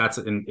that's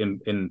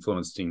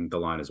influencing the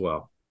line as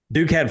well.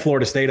 Duke had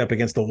Florida State up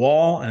against the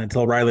wall and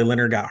until Riley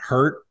Leonard got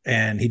hurt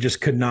and he just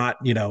could not,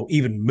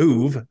 even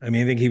move. I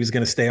think he was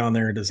going to stay on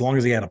there. And as long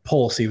as he had a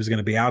pulse, he was going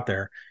to be out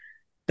there.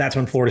 That's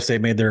when Florida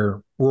State made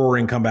their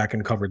roaring comeback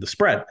and covered the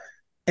spread.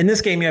 In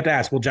this game, you have to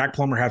ask, will Jack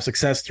Plummer have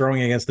success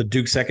throwing against the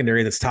Duke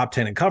secondary that's top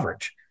 10 in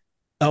coverage?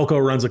 Elko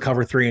runs a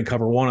cover 3 and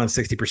cover 1 on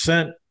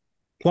 60%.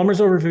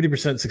 Plummer's over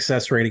 50%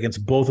 success rate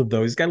against both of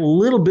those. He's got a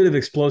little bit of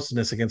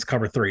explosiveness against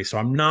cover 3. So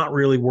I'm not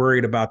really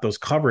worried about those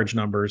coverage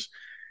numbers.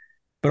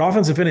 But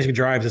offensive finishing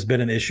drives has been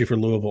an issue for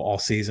Louisville all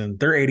season.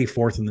 They're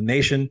 84th in the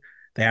nation.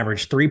 They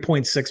average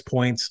 3.6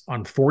 points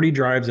on 40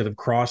 drives that have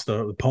crossed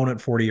the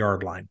opponent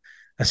 40-yard line.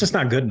 That's just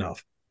not good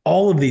enough.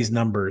 All of these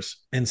numbers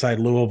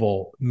inside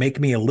Louisville make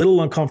me a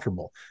little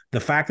uncomfortable. The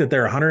fact that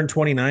they're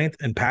 129th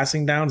in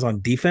passing downs on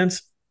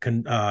defense,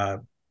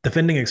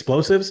 defending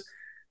explosives,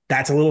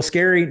 that's a little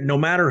scary no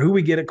matter who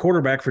we get at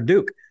quarterback for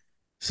Duke.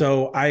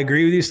 So I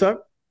agree with you, Stuck.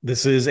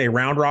 This is a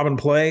round-robin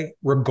play,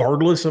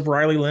 regardless of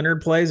Riley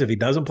Leonard plays. If he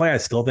doesn't play, I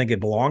still think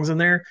it belongs in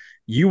there.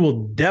 You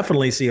will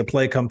definitely see a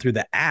play come through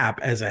the app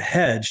as a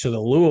hedge to the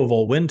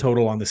Louisville win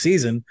total on the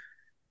season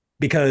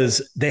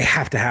because they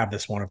have to have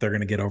this one if they're going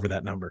to get over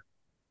that number.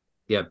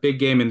 Yeah, big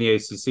game in the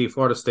ACC.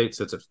 Florida State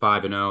sits at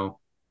 5-0.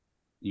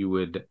 You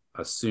would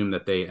assume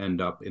that they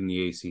end up in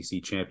the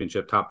ACC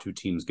championship. Top 2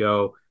 teams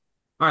go.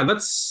 All right,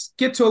 let's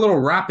get to a little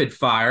rapid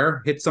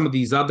fire, hit some of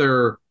these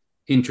other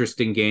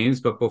interesting games.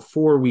 But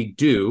before we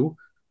do,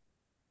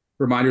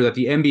 reminder that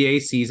the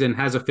NBA season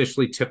has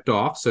officially tipped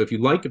off. So if you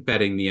like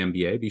betting the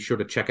NBA, be sure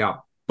to check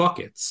out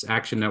Buckets,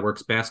 Action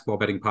Network's basketball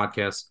betting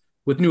podcast,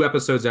 with new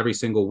episodes every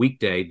single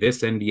weekday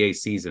this NBA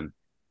season.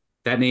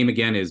 That name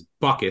again is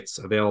Buckets,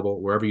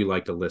 available wherever you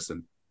like to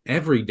listen.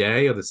 Every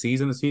day of the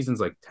season's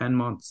like 10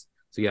 months.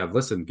 So yeah,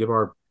 listen, make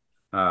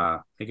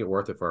it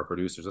worth it for our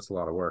producers. That's a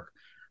lot of work.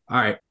 All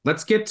right,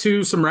 let's get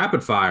to some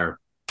rapid fire.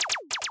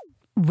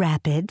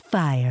 Rapid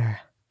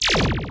fire.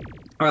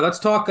 All right, let's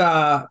talk.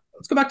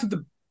 Let's go back to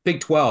the Big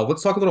 12.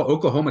 Let's talk a little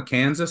Oklahoma,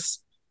 Kansas.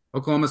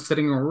 Oklahoma's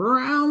sitting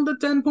around the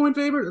 10-point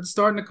favorite. It's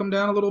starting to come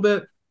down a little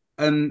bit.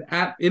 And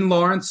in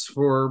Lawrence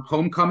for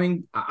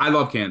homecoming, I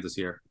love Kansas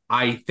here.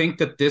 I think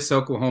that this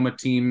Oklahoma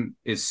team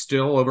is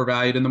still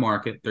overvalued in the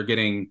market. They're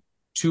getting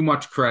too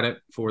much credit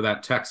for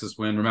that Texas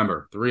win.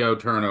 Remember, 3-0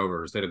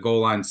 turnovers. They had a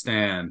goal line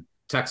stand.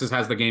 Texas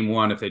has the game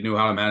won if they knew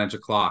how to manage a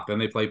clock. Then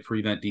they play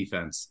prevent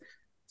defense.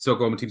 this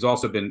Oklahoma team's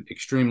also been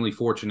extremely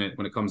fortunate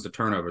when it comes to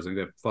turnovers. I think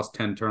they have plus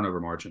 10 turnover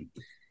margin.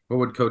 What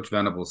would Coach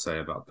Venables say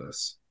about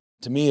this?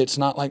 To me, it's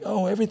not like,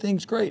 oh,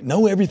 everything's great.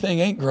 No, everything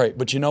ain't great.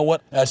 But you know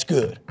what? That's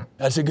good.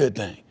 That's a good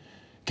thing.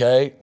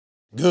 Okay?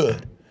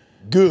 Good.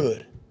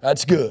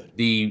 That's good.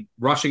 The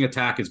rushing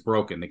attack is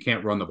broken. They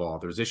can't run the ball.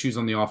 There's issues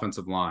on the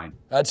offensive line.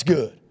 That's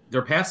good.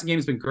 Their passing game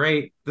has been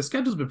great. The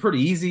schedule's been pretty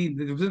easy.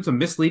 There's been some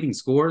misleading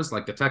scores,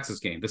 like the Texas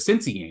game, the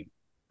Cincy game.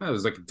 That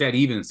was like dead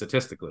even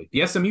statistically.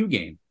 The SMU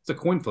game, it's a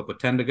coin flip with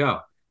 10 to go.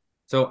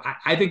 So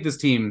I think this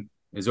team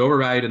is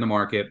overvalued in the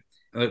market.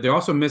 They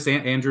also miss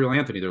Andrew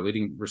Anthony, their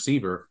leading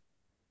receiver,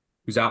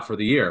 who's out for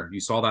the year. You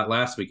saw that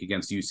last week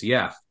against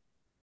UCF.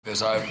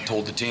 As I've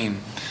told the team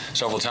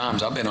several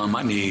times, I've been on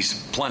my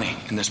knees plenty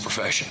in this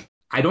profession.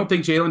 I don't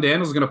think Jalen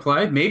Daniels is going to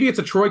play. Maybe it's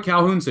a Troy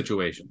Calhoun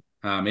situation.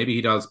 Maybe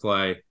he does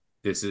play.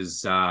 This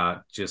is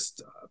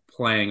just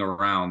playing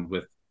around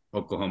with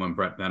Oklahoma and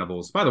Brent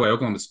Venables. By the way,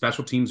 Oklahoma's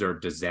special teams are a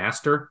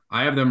disaster.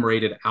 I have them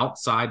rated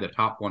outside the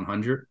top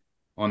 100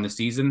 on the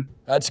season.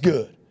 That's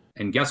good.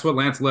 And guess what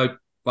Lance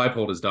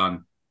Leipold has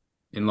done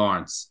in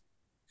Lawrence?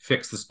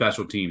 Fix the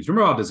special teams.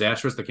 Remember how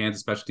disastrous the Kansas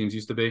special teams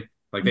used to be?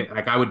 Like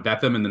I would bet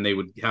them, and then they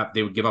would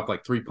give up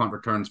like 3 punt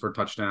returns for a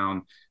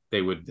touchdown.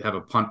 They would have a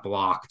punt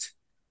blocked,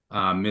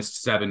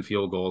 missed 7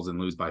 field goals, and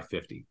lose by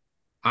 50.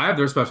 I have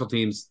their special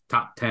teams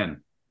top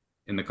 10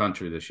 in the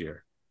country this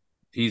year.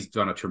 He's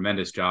done a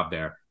tremendous job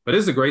there. But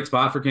this is a great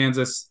spot for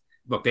Kansas.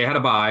 Look, they had a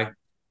bye.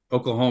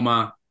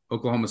 Oklahoma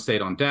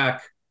State on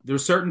deck.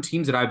 There's certain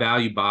teams that I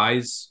value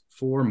buys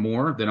for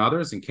more than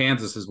others, and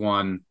Kansas is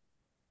one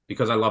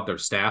because I love their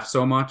staff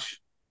so much.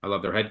 I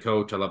love their head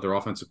coach. I love their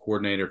offensive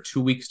coordinator.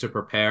 2 weeks to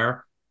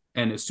prepare.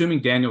 And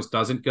assuming Daniels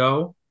doesn't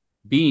go,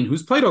 Bean,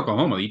 who's played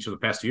Oklahoma each of the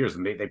past 2 years,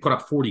 and they put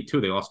up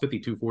 42. They lost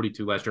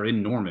 52-42 last year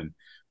in Norman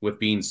with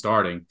Bean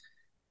starting.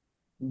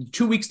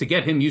 2 weeks to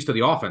get him used to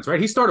the offense,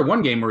 right? He started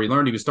one game where he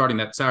learned he was starting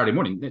that Saturday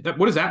morning.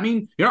 What does that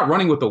mean? You're not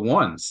running with the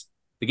ones.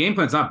 The game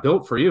plan's not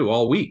built for you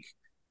all week.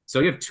 So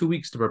you have 2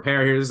 weeks to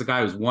prepare here. This is a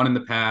guy who's won in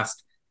the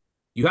past.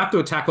 You have to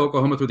attack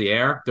Oklahoma through the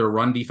air. Their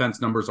run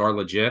defense numbers are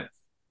legit.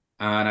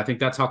 And I think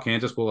that's how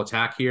Kansas will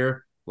attack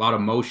here. A lot of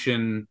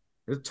motion.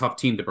 It's a tough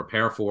team to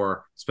prepare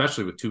for,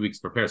 especially with 2 weeks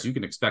to prepare. So you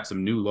can expect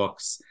some new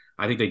looks.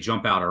 I think they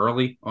jump out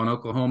early on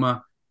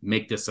Oklahoma,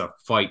 make this a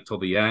fight till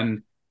the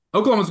end.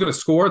 Oklahoma's going to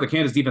score. The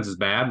Kansas defense is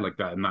bad. Like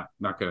I'm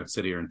not going to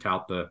sit here and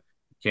tout the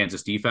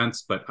Kansas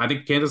defense, but I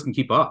think Kansas can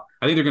keep up.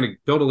 I think they're going to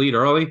build a lead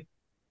early,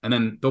 and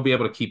then they'll be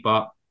able to keep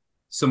up,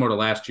 similar to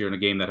last year in a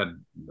game that had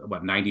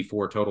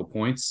 94 total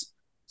points.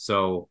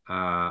 So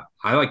I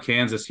like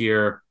Kansas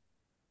here.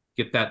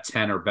 Get that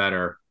 10 or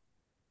better,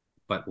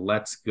 but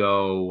let's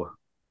go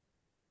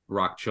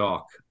rock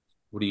chalk.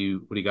 What do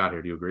you got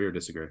here? Do you agree or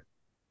disagree?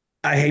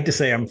 I hate to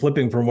say I'm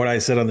flipping from what I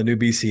said on the new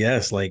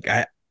BCS. Like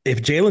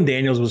if Jalen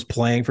Daniels was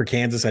playing for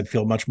Kansas, I'd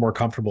feel much more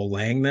comfortable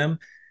laying them.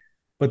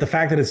 But the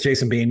fact that it's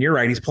Jason Bean, you're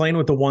right. He's playing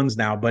with the ones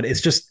now, but it's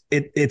just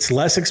it's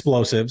less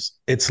explosives.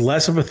 It's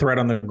less of a threat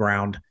on the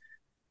ground.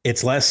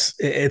 It's less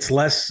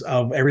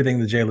of everything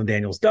that Jalen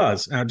Daniels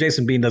does. Now,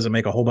 Jason Bean doesn't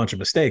make a whole bunch of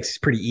mistakes. He's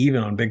pretty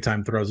even on big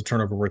time throws and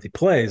turnover worthy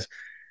plays.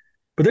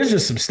 But there's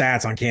just some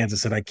stats on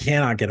Kansas that I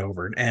cannot get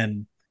over.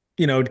 And,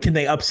 can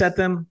they upset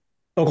them?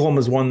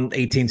 Oklahoma's won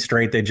 18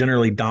 straight. They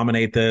generally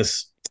dominate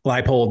this.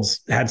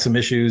 Leipold's had some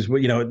issues.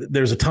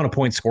 There's a ton of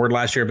points scored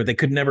last year, but they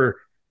could never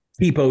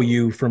keep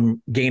OU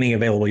from gaining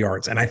available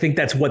yards. And I think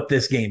that's what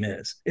this game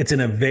is. It's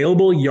an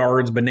available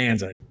yards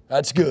bonanza.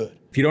 That's good.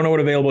 If you don't know what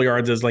available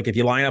yards is, like if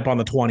you line up on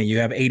the 20, you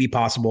have 80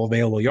 possible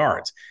available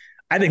yards.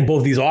 I think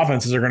both these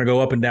offenses are going to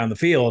go up and down the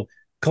field,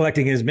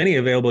 collecting as many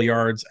available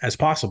yards as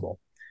possible.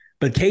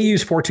 But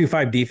KU's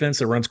 4-2-5 defense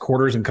that runs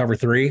quarters and cover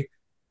 3,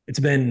 it's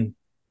been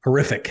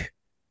horrific.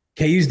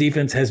 KU's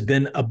defense has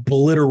been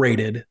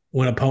obliterated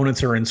when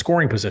opponents are in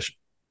scoring position.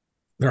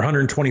 They're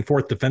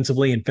 124th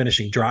defensively in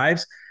finishing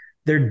drives.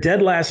 They're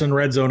dead last in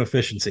red zone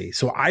efficiency.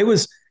 So I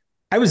was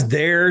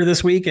there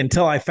this week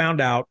until I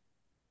found out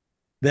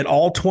that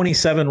all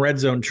 27 red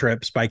zone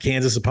trips by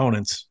Kansas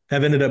opponents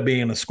have ended up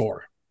being a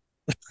score.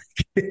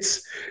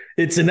 It's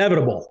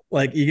inevitable.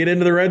 Like you get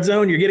into the red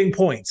zone, you're getting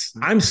points.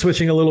 I'm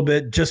switching a little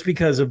bit just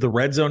because of the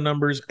red zone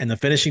numbers, and the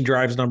finishing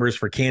drives numbers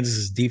for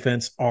Kansas's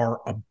defense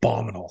are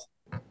abominable.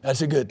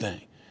 That's a good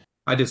thing.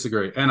 I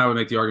disagree. And I would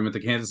make the argument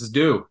that Kansas is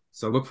due.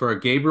 So look for a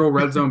Gabriel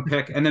red zone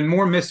pick and then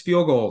more missed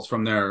field goals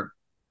from their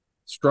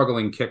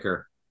struggling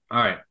kicker.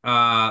 All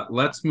right.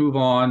 Let's move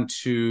on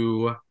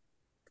to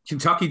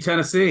Kentucky,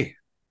 Tennessee.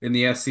 In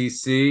the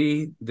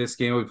SEC, this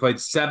game will be played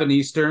 7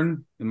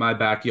 Eastern in my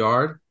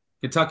backyard.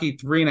 Kentucky,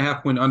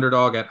 3.5-point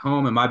underdog at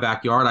home in my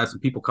backyard. I have some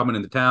people coming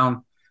into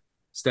town,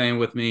 staying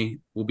with me.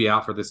 We'll be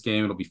out for this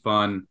game. It'll be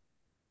fun.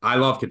 I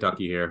love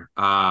Kentucky here.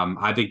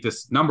 I think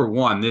number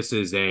one, this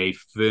is a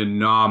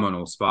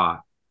phenomenal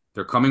spot.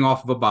 They're coming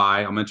off of a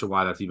bye. I'll mention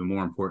why that's even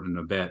more important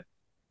in a bit.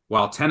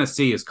 While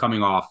Tennessee is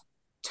coming off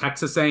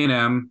Texas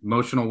A&M,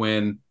 emotional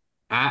win,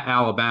 at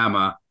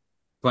Alabama,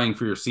 playing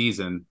for your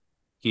season,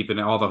 keeping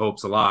all the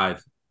hopes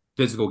alive.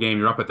 Physical game,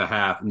 you're up at the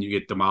half, and you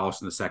get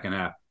demolished in the second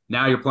half.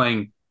 Now you're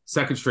playing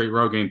second straight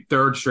road game,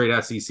 third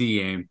straight SEC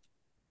game.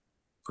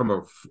 From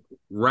a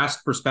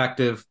rest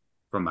perspective,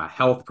 from a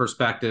health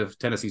perspective,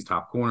 Tennessee's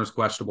top corner is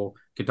questionable.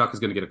 Kentucky's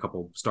going to get a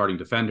couple starting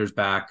defenders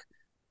back.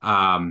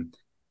 And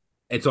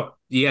so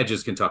the edge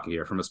is Kentucky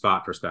here from a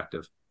spot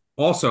perspective.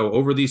 Also,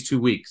 over these 2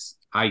 weeks,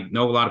 I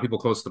know a lot of people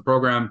close to the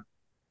program,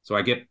 so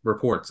I get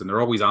reports, and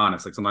they're always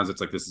honest. Like sometimes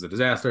it's like, this is a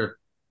disaster.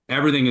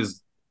 Everything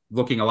is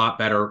looking a lot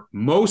better.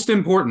 Most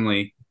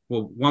importantly,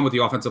 well, one with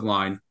the offensive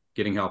line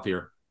getting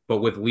healthier, but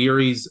with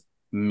Leary's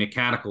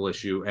mechanical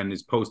issue and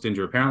his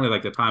post-injury, apparently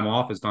like the time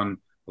off has done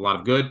a lot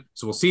of good.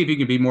 So we'll see if he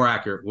can be more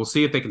accurate. We'll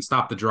see if they can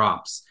stop the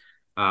drops.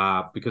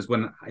 Because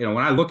when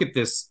I look at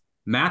this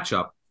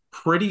matchup,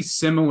 pretty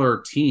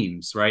similar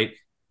teams, right?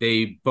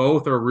 They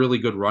both are really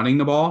good running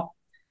the ball.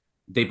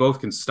 They both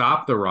can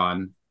stop the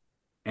run,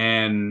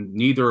 and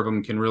neither of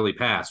them can really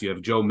pass. You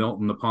have Joe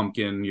Milton, the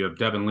pumpkin. You have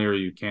Devin Leary.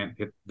 You can't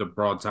hit the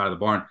broad side of the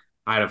barn.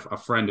 I had a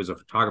friend who's a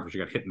photographer. She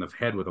got hit in the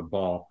head with a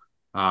ball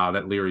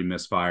that Leary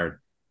misfired.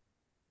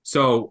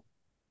 So,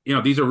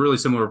 these are really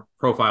similar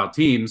profile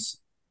teams.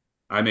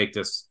 I make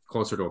this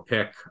closer to a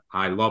pick.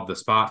 I love the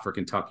spot for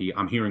Kentucky.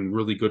 I'm hearing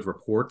really good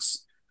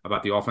reports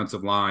about the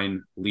offensive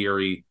line,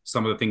 Leary,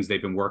 some of the things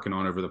they've been working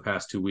on over the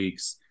past 2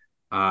 weeks.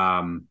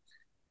 And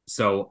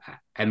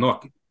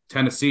look,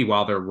 Tennessee,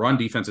 while their run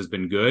defense has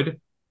been good,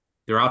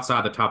 they're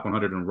outside the top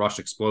 100 in rush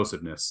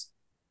explosiveness.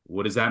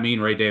 What does that mean?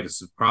 Ray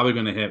Davis is probably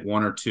going to hit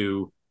one or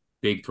two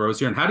big throws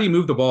here. And how do you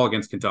move the ball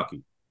against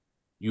Kentucky?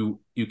 You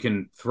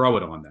can throw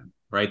it on them,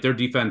 right? Their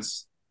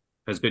defense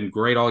has been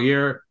great all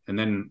year. And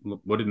then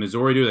what did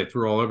Missouri do? They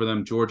threw all over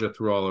them. Georgia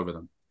threw all over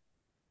them.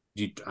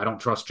 I don't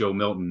trust Joe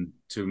Milton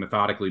to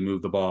methodically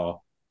move the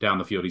ball down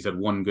the field. He's had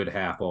one good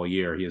half all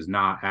year. He is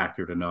not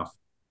accurate enough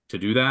to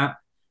do that.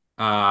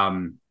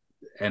 And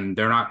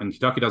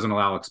Kentucky doesn't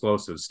allow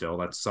explosives still.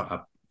 That's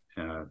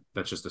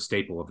just a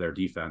staple of their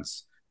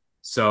defense.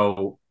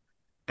 So,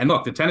 and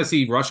look, the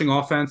Tennessee rushing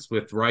offense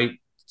with Wright,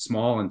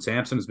 Small, and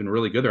Sampson has been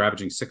really good. They're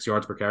averaging 6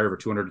 yards per carry over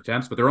 200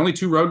 attempts, but there are only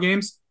 2 road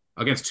games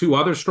against 2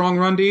 other strong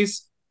run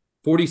Ds,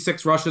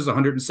 46 rushes,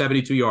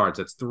 172 yards.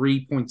 That's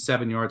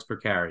 3.7 yards per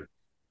carry.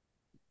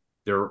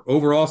 Their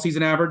overall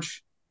season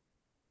average,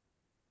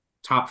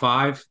 top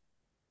 5,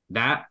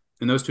 that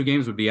in those 2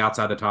 games would be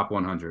outside the top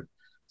 100.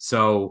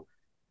 So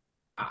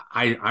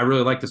I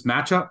really like this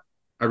matchup.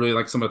 I really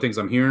like some of the things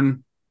I'm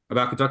hearing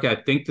about Kentucky. I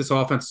think this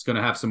offense is going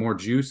to have some more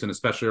juice, and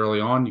especially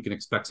early on, you can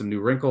expect some new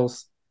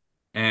wrinkles.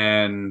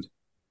 And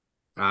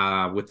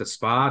with the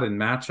spot and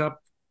matchup,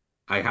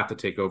 I have to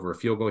take over a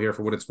field goal here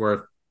for what it's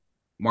worth.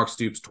 Mark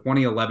Stoops,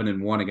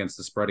 20-11-1 against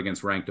the spread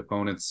against ranked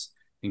opponents,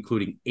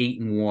 including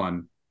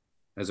 8-1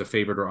 as a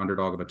favorite or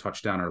underdog of a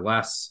touchdown or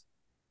less.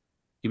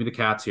 Give me the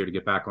Cats here to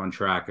get back on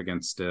track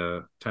against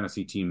a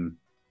Tennessee team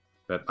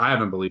that I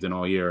haven't believed in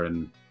all year,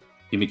 and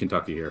give me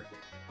Kentucky here.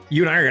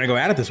 You and I are going to go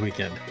at it this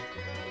weekend.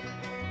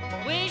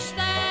 Wish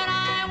that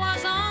I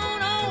was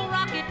on old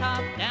Rocky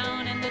Top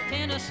down in the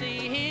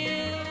Tennessee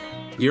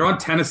Hills. You're on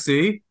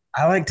Tennessee?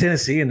 I like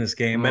Tennessee in this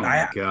game, but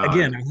I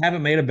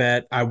haven't made a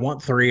bet. I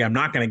want 3. I'm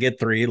not going to get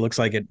 3. It looks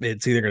like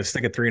it's either going to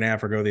stick at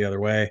 3.5 or go the other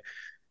way.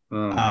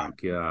 Oh my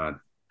God.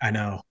 I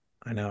know.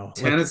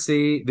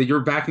 Tennessee, that you're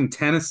backing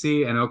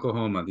Tennessee and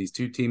Oklahoma, these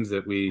 2 teams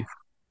that we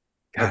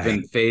have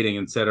been fading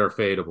and said are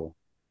fadeable.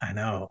 I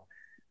know.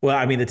 Well,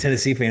 I mean, the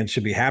Tennessee fans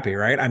should be happy,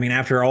 right? I mean,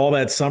 after all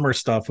that summer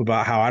stuff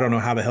about how I don't know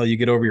how the hell you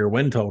get over your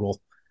win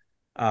total,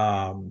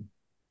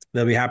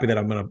 they'll be happy that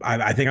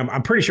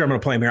I'm pretty sure I'm going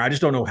to play them here. I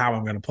just don't know how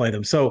I'm going to play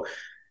them. So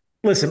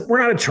listen, we're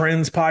not a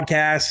trends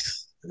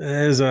podcast.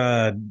 There's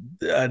a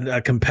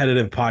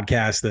competitive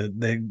podcast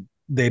that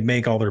they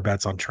make all their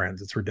bets on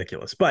trends. It's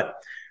ridiculous. But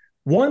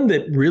one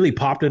that really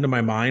popped into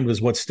my mind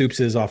was what Stoops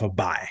is off of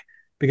bye,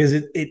 because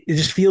it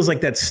just feels like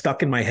that's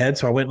stuck in my head.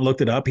 So I went and looked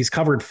it up. He's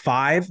covered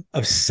 5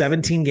 of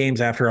 17 games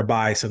after a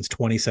bye since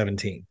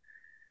 2017.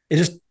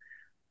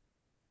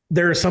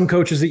 There are some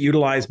coaches that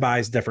utilize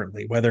buys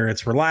differently, whether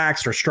it's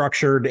relaxed or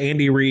structured.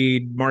 Andy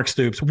Reid, Mark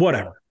Stoops,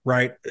 whatever,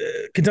 right?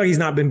 Kentucky's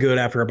not been good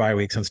after a bye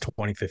week since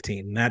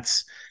 2015.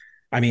 That's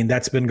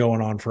been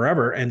going on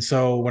forever. And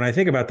so when I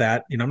think about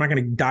that, I'm not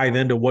going to dive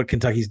into what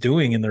Kentucky's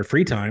doing in their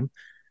free time.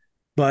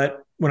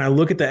 But when I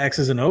look at the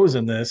X's and O's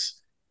in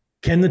this,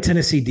 can the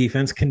Tennessee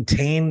defense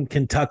contain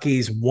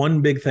Kentucky's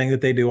one big thing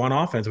that they do on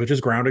offense, which is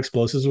ground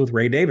explosives with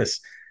Ray Davis?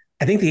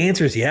 I think the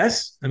answer is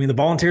yes. I mean, the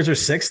Volunteers are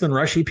 6th in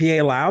rush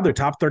EPA allowed. They're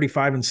top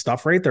 35 in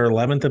stuff rate. They're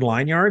 11th in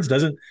line yards.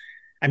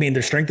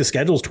 Their strength of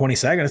schedule is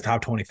 22nd. It's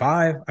top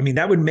 25. I mean,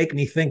 that would make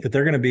me think that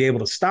they're going to be able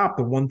to stop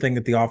the one thing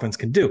that the offense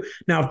can do.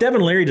 Now, if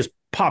Devin Leary just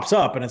pops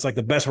up and it's like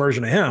the best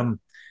version of him,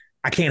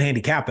 I can't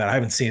handicap that. I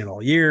haven't seen it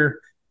all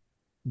year.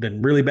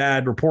 Been really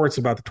bad reports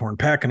about the torn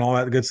pec and all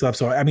that good stuff.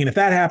 So, I mean, if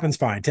that happens,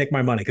 fine, take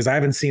my money, because I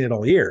haven't seen it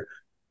all year.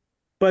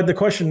 But the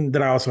question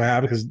that I also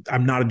have, because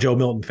I'm not a Joe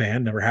Milton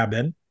fan, never have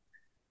been,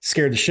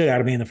 scared the shit out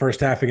of me in the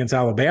first half against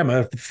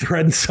Alabama,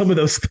 threading some of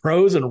those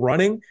throws and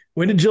running.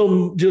 When did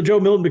Joe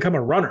Milton become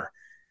a runner?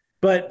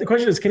 But the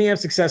question is, can he have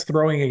success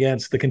throwing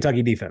against the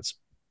Kentucky defense?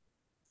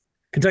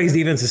 Kentucky's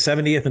defense is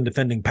 70th in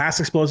defending pass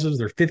explosives.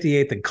 They're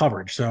 58th in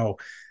coverage. So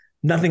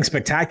nothing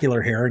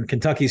spectacular here. And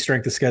Kentucky's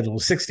strength of schedule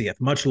is 60th,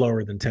 much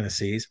lower than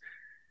Tennessee's.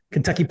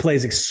 Kentucky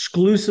plays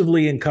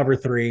exclusively in cover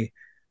 3.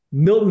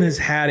 Milton has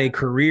had a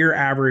career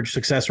average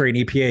success rate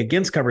in EPA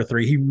against cover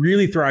 3. He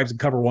really thrives in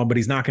cover 1, but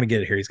he's not going to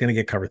get it here. He's going to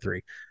get cover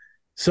 3.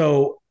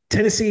 So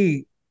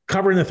Tennessee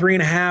covering the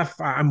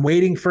 3.5. I'm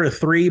waiting for a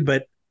 3,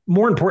 but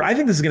more important, I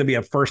think this is going to be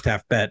a first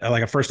half bet,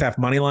 like a first half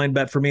money line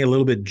bet for me, a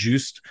little bit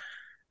juiced.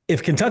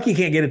 If Kentucky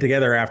can't get it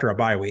together after a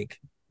bye week,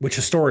 which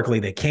historically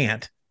they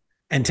can't,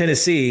 and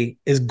Tennessee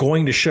is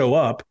going to show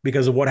up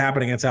because of what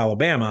happened against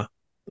Alabama,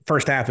 the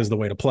first half is the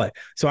way to play.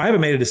 So I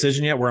haven't made a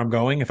decision yet where I'm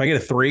going. If I get a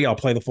 3, I'll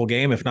play the full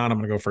game. If not, I'm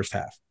going to go first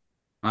half.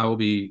 I will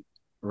be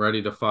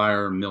ready to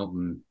fire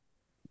Milton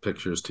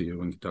pictures to you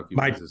when Kentucky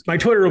wins. My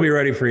Twitter will be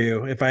ready for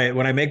you.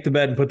 When I make the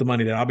bet and put the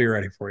money down, I'll be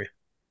ready for you.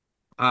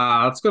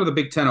 Let's go to the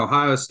Big Ten.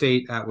 Ohio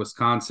State at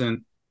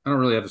Wisconsin. I don't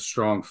really have a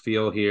strong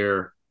feel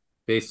here.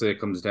 Basically, it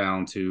comes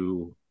down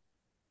to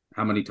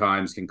how many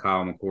times can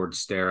Kyle McCord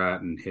stare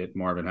at and hit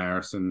Marvin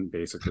Harrison,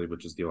 basically,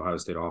 which is the Ohio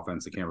State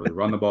offense. They can't really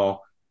run the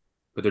ball,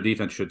 but their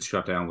defense should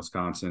shut down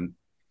Wisconsin.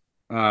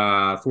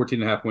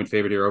 14.5 point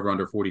favorite here, over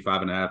under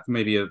 45.5.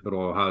 Maybe a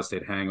little Ohio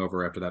State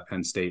hangover after that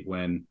Penn State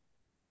win.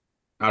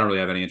 I don't really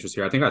have any interest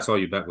here. I think I saw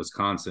you bet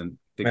Wisconsin.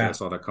 I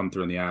saw that come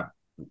through in the app.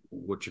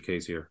 What's your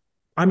case here?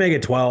 I make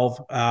it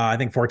 12. I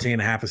think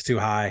 14.5 is too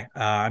high.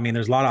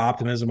 There's a lot of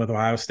optimism with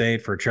Ohio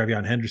State for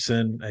Trevion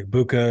Henderson,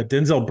 Egbuka.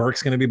 Denzel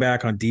Burke's going to be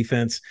back on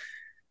defense.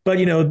 But,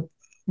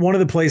 one of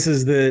the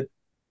places that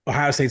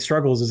Ohio State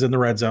struggles is in the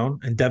red zone,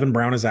 and Devin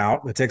Brown is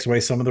out. That takes away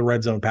some of the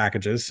red zone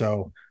packages.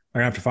 So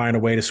they're going to have to find a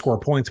way to score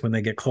points when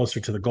they get closer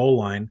to the goal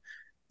line.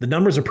 The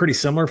numbers are pretty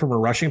similar from a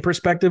rushing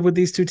perspective with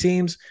these two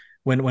teams.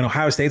 When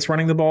Ohio State's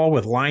running the ball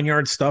with line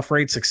yard, stuff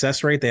rate,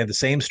 success rate, they have the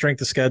same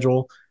strength of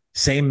schedule,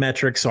 same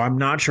metrics. So I'm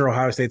not sure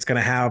Ohio State's going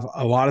to have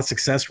a lot of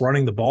success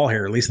running the ball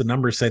here. At least the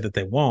numbers say that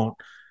they won't.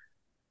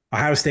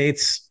 Ohio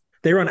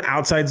they run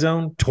outside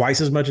zone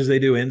twice as much as they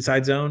do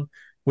inside zone.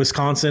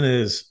 Wisconsin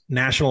is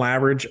national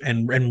average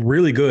and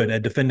really good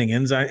at defending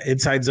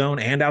inside zone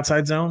and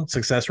outside zone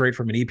success rate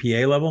from an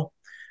EPA level.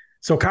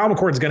 So Kyle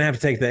McCord is going to have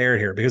to take the air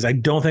here because I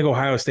don't think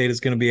Ohio State is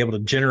going to be able to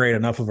generate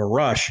enough of a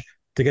rush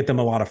to get them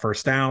a lot of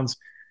first downs.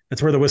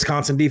 That's where the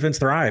Wisconsin defense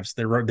thrives.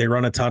 They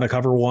run a ton of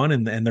cover 1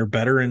 and they're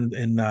better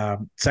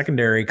in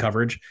secondary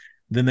coverage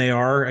than they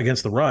are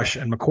against the rush.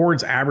 And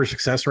McCord's average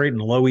success rate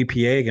and low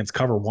EPA against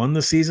cover 1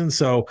 this season.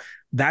 So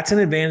that's an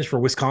advantage for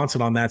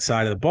Wisconsin on that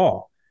side of the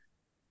ball.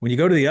 When you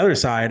go to the other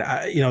side,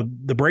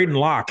 the Braden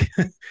Locke,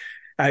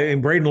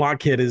 Braden Locke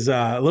kid is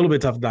a little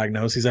bit tough to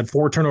diagnose. He's had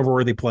 4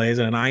 turnover-worthy plays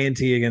and an INT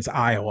against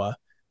Iowa,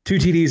 2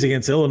 TDs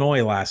against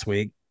Illinois last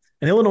week.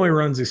 And Illinois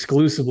runs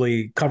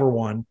exclusively cover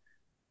 1.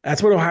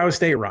 That's what Ohio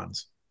State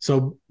runs.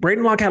 So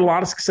Braden Locke had a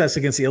lot of success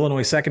against the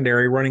Illinois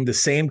secondary running the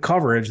same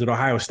coverage that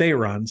Ohio State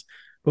runs.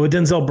 But with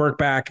Denzel Burke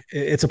back,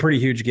 it's a pretty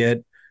huge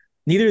get.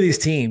 Neither of these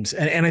teams,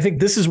 and I think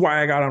this is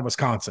why I got on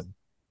Wisconsin,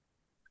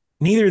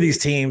 neither of these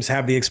teams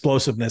have the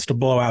explosiveness to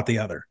blow out the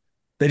other.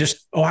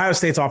 Ohio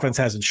State's offense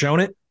hasn't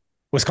shown it.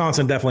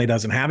 Wisconsin definitely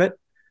doesn't have it.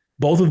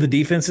 Both of the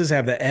defenses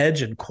have the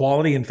edge and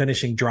quality in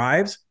finishing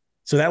drives.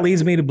 So that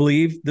leads me to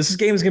believe this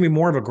game is going to be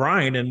more of a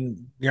grind,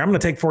 and I'm going to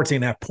take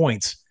 14.5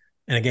 points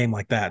in a game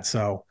like that.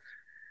 So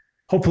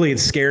hopefully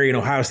it's scary and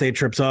Ohio State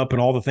trips up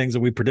and all the things that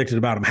we predicted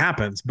about them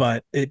happens,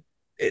 but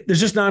there's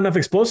just not enough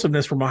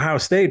explosiveness from Ohio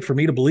State for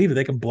me to believe that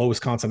they can blow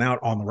Wisconsin out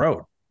on the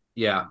road.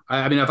 Yeah.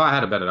 If I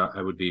had to bet it,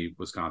 I would be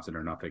Wisconsin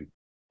or nothing.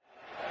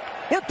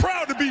 We're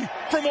proud to be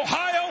from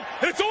Ohio,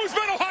 and it's always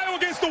been Ohio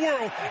against the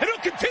world, and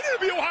it'll continue to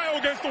be Ohio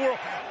against the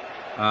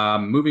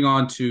world. Moving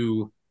on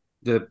to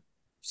the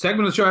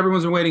segment of the show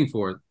everyone's been waiting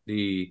for,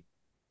 the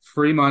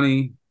free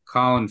money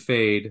Colin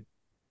fade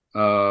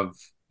of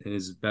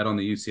his bet on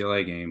the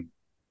UCLA game.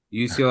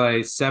 UCLA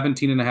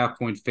 17.5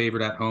 point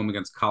favorite at home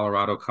against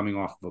Colorado coming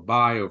off of a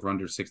bye, over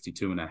under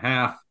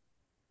 62.5.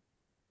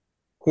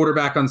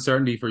 Quarterback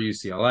uncertainty for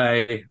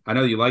UCLA. I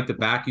know you like to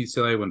back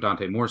UCLA when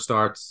Dante Moore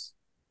starts,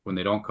 when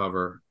they don't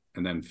cover,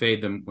 and then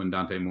fade them when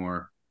Dante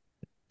Moore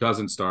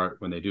doesn't start,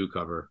 when they do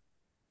cover.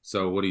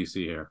 So what do you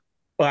see here?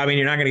 Well,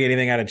 you're not going to get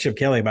anything out of Chip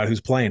Kelly about who's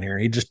playing here.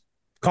 He just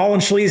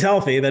Colin Schlee's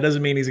healthy. That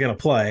doesn't mean he's going to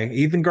play.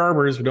 Ethan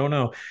Garbers, we don't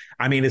know.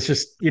 It's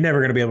just, you're never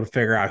going to be able to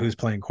figure out who's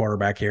playing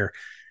quarterback here.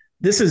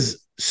 This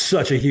is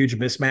such a huge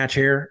mismatch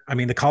here.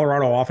 The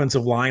Colorado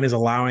offensive line has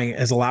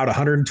allowed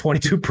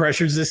 122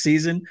 pressures this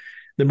season.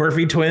 The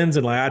Murphy twins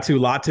and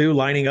Latu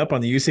lining up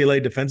on the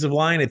UCLA defensive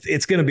line.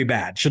 It's going to be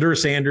bad. Shedeur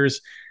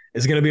Sanders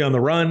is going to be on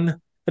the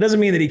run. That doesn't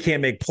mean that he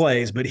can't make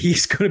plays, but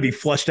he's going to be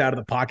flushed out of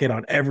the pocket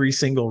on every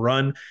single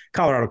run.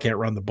 Colorado can't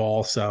run the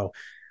ball, so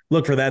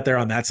look for that there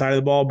on that side of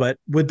the ball. But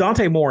with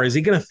Dante Moore, is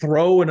he going to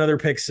throw another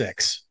pick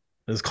 6?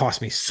 This has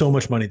cost me so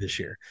much money this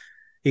year.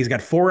 He's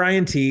got 4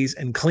 INTs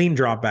and clean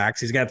dropbacks.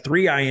 He's got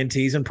 3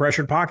 INTs and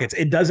pressured pockets.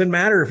 It doesn't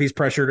matter if he's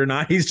pressured or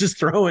not. He's just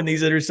throwing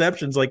these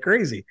interceptions like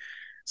crazy.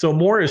 So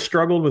Moore has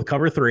struggled with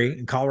cover 3,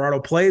 and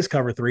Colorado plays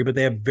cover 3, but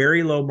they have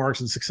very low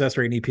marks and success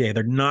rate in EPA.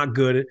 They're not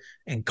good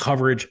in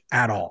coverage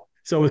at all.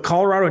 So with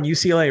Colorado and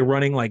UCLA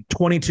running like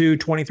 22,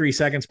 23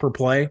 seconds per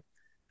play,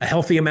 a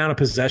healthy amount of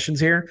possessions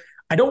here,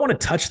 I don't want to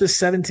touch this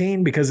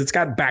 17 because it's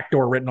got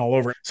backdoor written all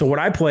over it. So what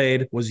I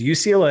played was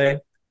UCLA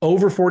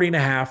over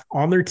 40.5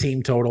 on their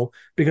team total,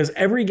 because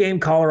every game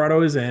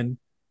Colorado is in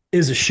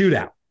is a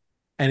shootout.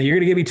 And you're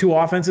going to give me two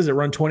offenses that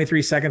run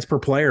 23 seconds per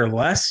play or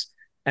less,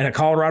 and a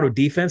Colorado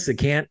defense that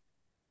can't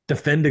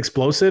defend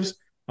explosives.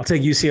 I'll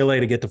take UCLA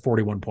to get to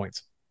 41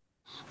 points.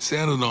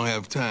 Santa don't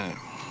have time.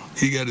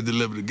 He got to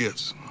deliver the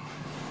gifts.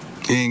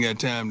 He ain't got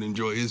time to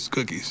enjoy his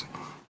cookies.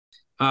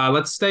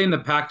 Let's stay in the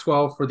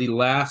Pac-12 for the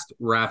last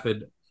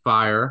rapid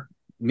fire.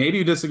 Maybe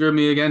you disagree with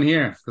me again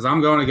here, because I'm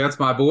going against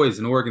my boys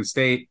in Oregon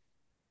State.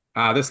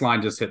 This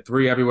line just hit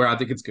 3 everywhere. I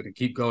think it's going to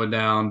keep going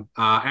down.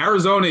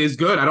 Arizona is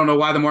good. I don't know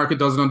why the market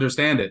doesn't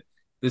understand it.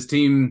 This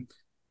team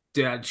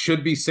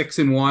should be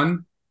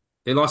 6-1.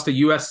 They lost to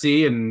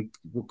USC in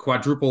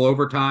quadruple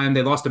overtime.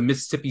 They lost to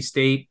Mississippi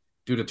State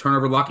due to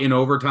turnover luck in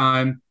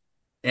overtime.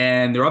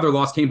 And their other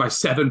loss came by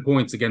 7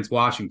 points against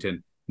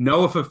Washington.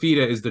 Noah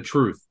Fifita is the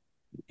truth.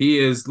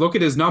 Look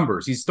at his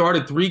numbers. He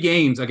started 3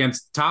 games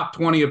against top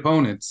 20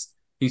 opponents.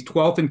 He's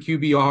 12th in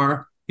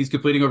QBR. He's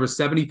completing over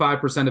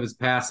 75% of his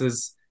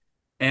passes.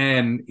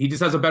 And he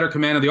just has a better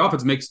command of the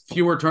offense, makes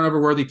fewer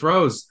turnover-worthy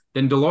throws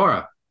than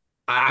DeLaura.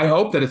 I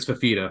hope that it's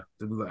Fifita.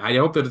 I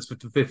hope that it's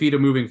Fifita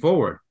moving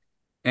forward.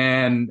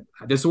 And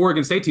this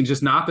Oregon State team's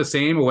just not the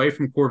same away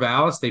from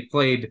Corvallis. They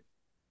played,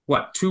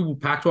 2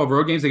 Pac-12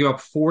 road games? They gave up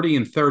 40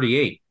 and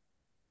 38.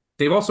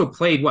 They've also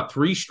played,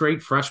 3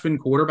 straight freshman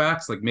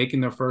quarterbacks,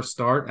 making their first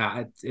start.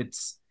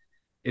 It's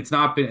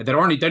not been –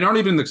 they're not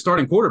even the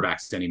starting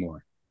quarterbacks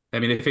anymore. I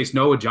mean, they faced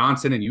Noah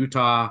Johnson in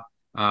Utah.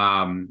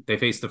 They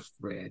faced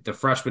the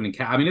freshman in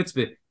Cal. I mean, it's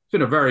been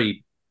a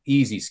very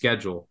easy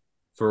schedule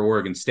for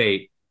Oregon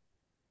State.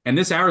 And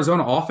this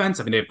Arizona offense,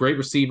 I mean, they have great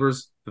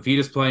receivers.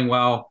 Fifita's playing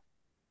well,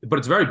 but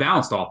it's a very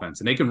balanced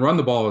offense, and they can run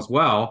the ball as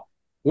well.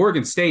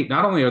 Oregon State,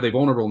 not only are they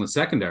vulnerable in the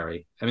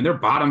secondary, I mean, they're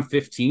bottom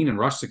 15 in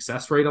rush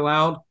success rate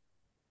allowed.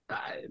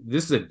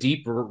 This is a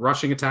deep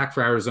rushing attack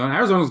for Arizona.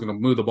 Arizona's going to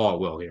move the ball at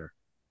will here.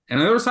 And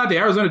on the other side, the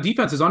Arizona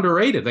defense is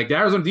underrated. The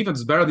Arizona defense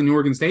is better than the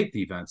Oregon State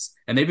defense,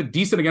 and they've been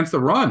decent against the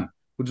run,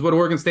 which is what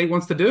Oregon State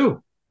wants to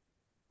do.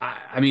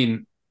 I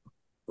mean,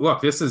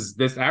 look, this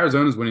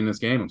Arizona's winning this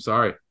game. I'm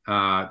sorry.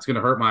 It's going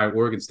to hurt my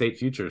Oregon State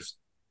futures,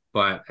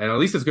 but at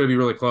least it's going to be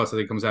really close. I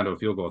think it comes down to a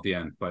field goal at the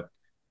end, but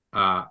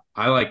I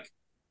like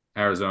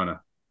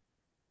Arizona.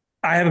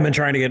 I haven't been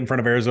trying to get in front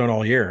of Arizona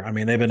all year. I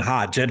mean, they've been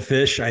hot. Jedd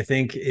Fisch, I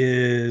think,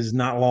 is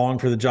not long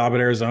for the job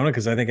at Arizona,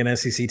 because I think an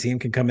SEC team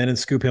can come in and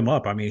scoop him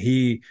up. I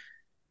mean,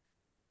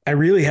 I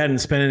really hadn't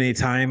spent any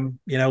time,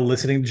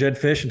 listening to Jedd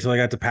Fisch until I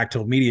got to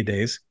Pac-12 Media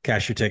Days,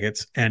 cash your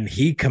tickets, and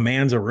he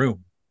commands a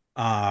room.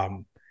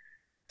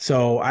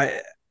 So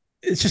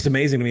it's just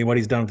amazing to me what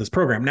he's done with this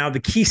program. Now,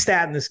 the key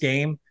stat in this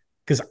game,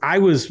 because I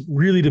was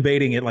really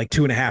debating it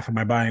 2.5, am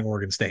I buying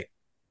Oregon State?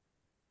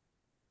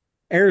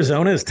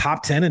 Arizona is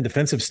top 10 in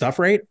defensive stuff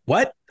rate.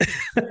 What?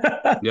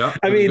 Yeah.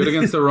 I mean, good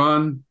against the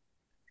run.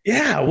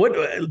 Yeah. What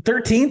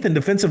 13th in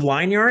defensive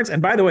line yards?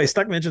 And by the way,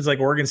 Stuck mentions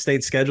Oregon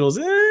State schedules,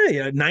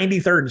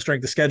 93rd in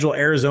strength of schedule,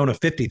 Arizona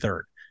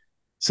 53rd.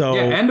 So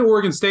yeah, and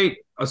Oregon State,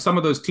 some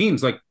of those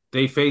teams,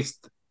 they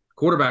faced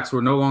quarterbacks who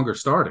are no longer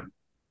starting.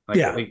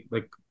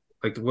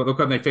 Look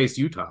when they faced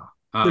Utah.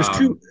 There's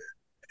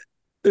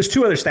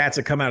two other stats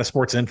that come out of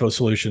Sports Info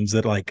Solutions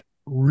that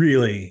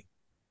really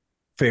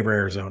favor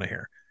Arizona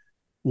here.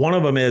 One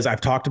of them is,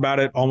 I've talked about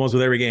it almost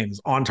with every game,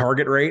 is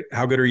on-target rate.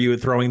 How good are you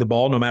at throwing the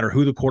ball, no matter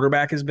who the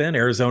quarterback has been?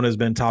 Arizona has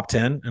been top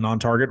 10 in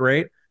on-target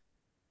rate.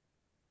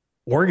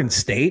 Oregon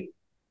State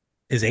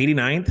is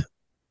 89th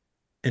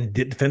and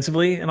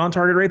defensively in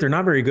on-target rate. They're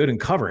not very good in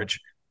coverage.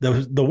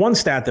 The one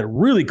stat that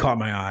really caught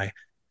my eye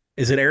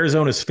is that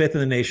Arizona's 5th in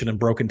the nation in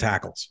broken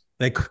tackles.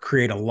 They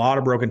create a lot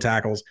of broken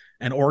tackles,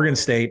 and Oregon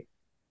State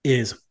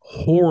is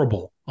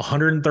horrible,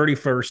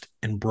 131st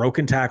in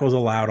broken tackles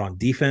allowed on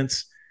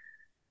defense.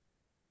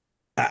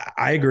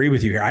 I agree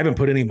with you here. I haven't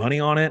put any money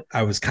on it.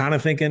 I was kind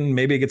of thinking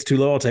maybe it gets too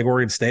low, I'll take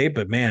Oregon State.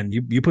 But, man,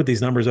 you put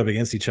these numbers up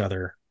against each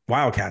other.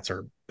 Wildcats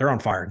they're on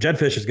fire. Jedd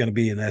Fisch is going to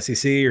be in the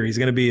SEC, or he's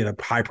going to be in a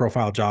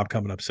high-profile job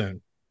coming up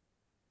soon.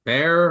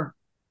 Bear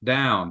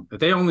down. If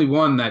they only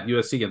won that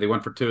USC game, they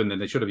went for 2, and then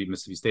they should have beat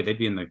Mississippi State. They'd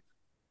be in the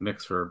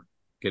mix for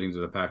getting to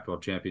the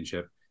Pac-12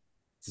 championship.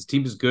 This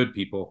team is good,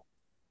 people.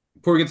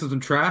 Before we get to some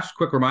trash,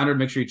 quick reminder,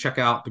 make sure you check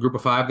out the Group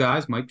of 5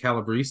 guys, Mike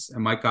Calabrese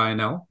and Mike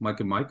Guyanell,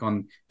 Mike and Mike,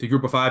 on the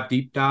Group of 5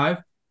 Deep Dive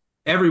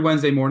every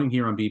Wednesday morning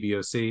here on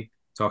BBOC,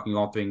 talking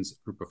all things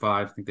Group of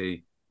 5. I think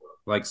they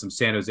like some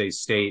San Jose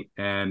State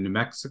and New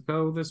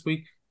Mexico this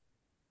week.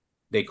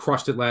 They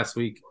crushed it last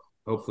week.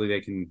 Hopefully they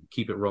can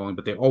keep it rolling,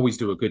 but they always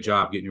do a good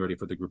job getting you ready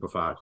for the Group of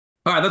 5.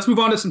 All right, let's move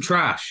on to some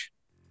trash.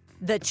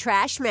 The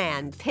Trash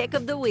Man Pick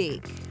of the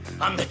Week.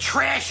 I'm the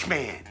trash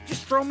man.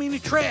 Just throw me in the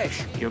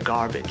trash. You're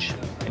garbage,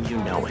 and you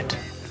know it.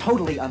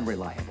 Totally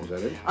unreliable. Is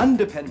that it?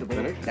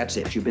 Undependable. That's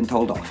it. You've been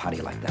told off. How do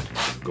you like that?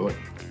 Good.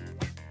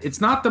 It's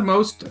not the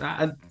most,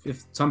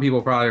 if some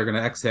people probably are going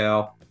to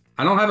exhale,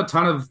 I don't have a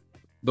ton of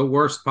the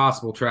worst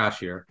possible trash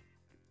here.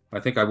 I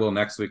think I will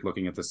next week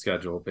looking at the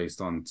schedule based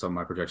on some of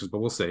my projections, but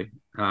we'll see.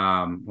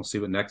 We'll see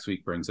what next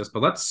week brings us.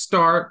 But let's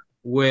go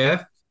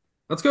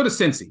to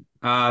Cincy.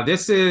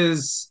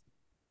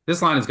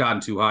 This line has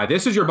gotten too high.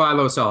 This is your buy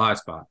low, sell high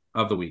spot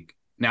of the week.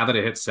 Now that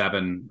it hits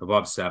 7,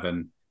 above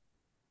 7.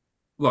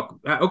 Look,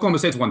 Oklahoma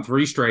State's won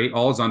 3 straight,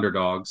 all as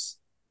underdogs,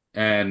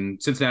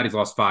 and Cincinnati's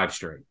lost 5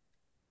 straight.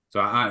 So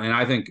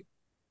I think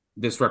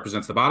this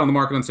represents the bottom of the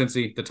market on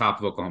Cincy, the top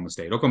of Oklahoma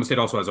State. Oklahoma State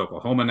also has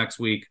Oklahoma next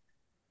week.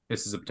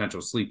 This is a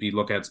potential sleepy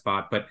look-at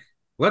spot. But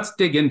let's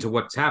dig into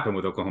what's happened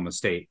with Oklahoma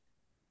State.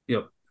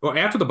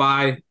 After the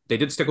bye, they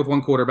did stick with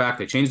one quarterback.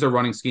 They changed their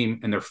running scheme,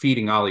 and they're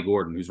feeding Ollie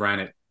Gordon, who's ran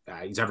it.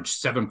 He's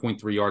averaged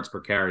 7.3 yards per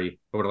carry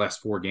over the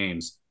last 4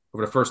 games.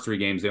 Over the first 3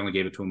 games, they only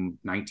gave it to him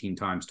 19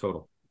 times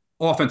total.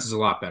 Offense is a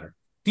lot better.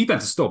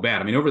 Defense is still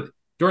bad. I mean,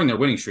 during their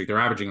winning streak, they're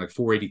averaging like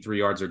 483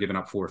 yards. They're giving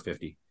up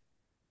 450.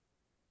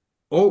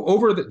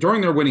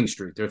 During their winning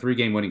streak, their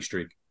 3-game winning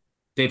streak,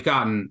 they've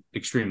gotten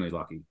extremely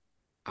lucky.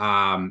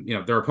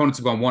 Their opponents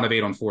have gone 1 of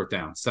 8 on 4th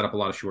down, set up a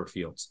lot of short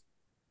fields.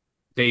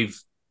 They've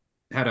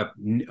had a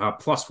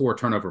 +4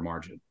 turnover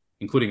margin,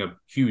 including a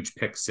huge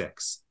pick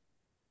 6.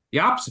 The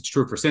opposite's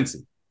true for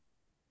Cincy.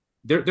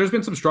 There's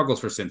been some struggles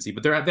for Cincy,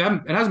 but it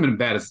hasn't been as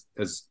bad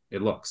as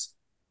it looks.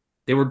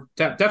 They were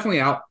definitely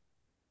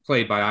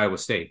outplayed by Iowa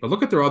State, but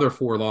look at their other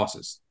 4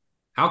 losses.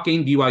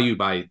 Outgained BYU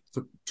by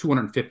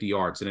 250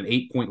 yards in an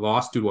 8-point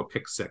loss due to a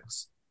pick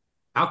 6.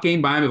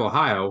 Outgained Miami of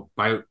Ohio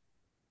by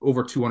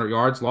over 200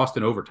 yards, lost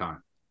in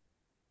overtime.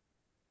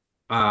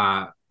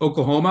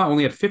 Oklahoma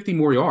only had 50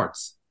 more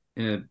yards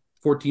in a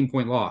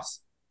 14-point loss.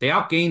 They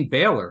outgained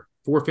Baylor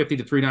 450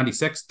 to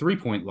 396,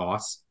 3-point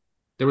loss.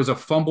 There was a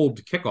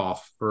fumbled kickoff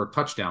for a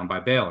touchdown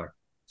by Baylor.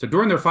 So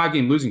during their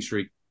 5-game losing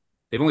streak,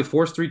 they've only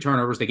forced 3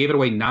 turnovers. They gave it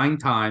away 9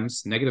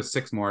 times,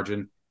 -6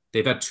 margin.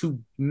 They've had 2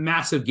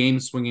 massive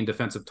game-swinging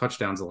defensive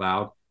touchdowns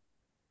allowed.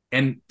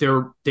 And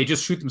they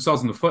just shoot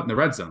themselves in the foot in the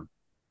red zone.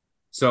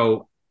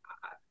 So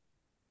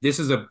this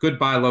is a good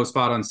buy low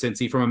spot on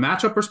Cincy. From a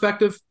matchup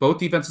perspective, both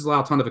defenses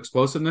allow a ton of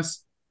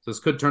explosiveness. So this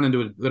could turn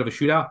into a bit of a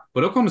shootout.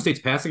 But Oklahoma State's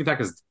passing attack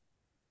is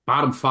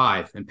bottom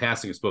 5 in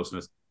passing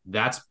explosiveness.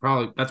 That's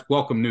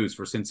welcome news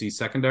for Cincy's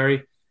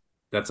secondary.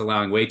 That's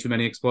allowing way too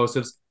many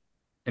explosives.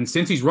 And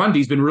Cincy's run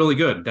D's been really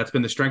good. That's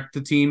been the strength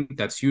of the team.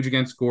 That's huge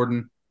against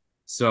Gordon.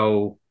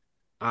 So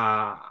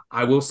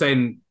I will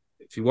say,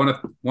 if you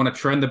want a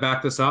trend to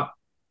back this up,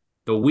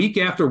 the week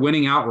after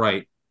winning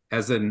outright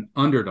as an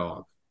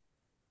underdog,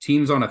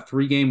 teams on a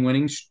 3-game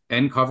winning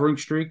and covering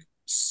streak,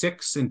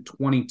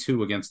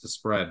 6-22 against the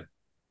spread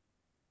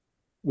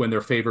when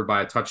they're favored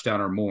by a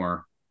touchdown or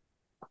more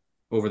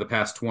over the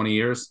past 20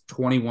 years,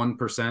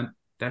 21%.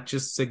 That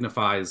just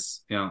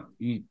signifies,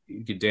 you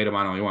can data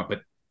mine all you want,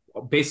 but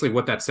basically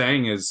what that's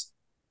saying is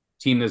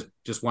team that's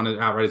just won it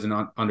outright as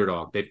an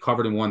underdog. They've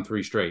covered and won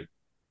 3 straight.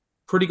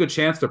 Pretty good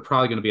chance they're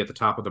probably going to be at the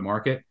top of the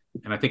market.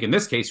 And I think in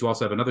this case, you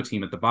also have another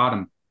team at the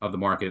bottom of the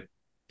market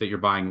that you're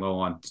buying low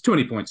on. It's too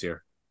many points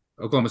here.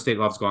 Oklahoma State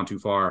love's gone too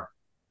far.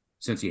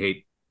 Cincy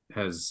hate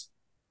has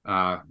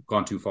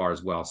gone too far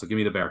as well. So give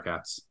me the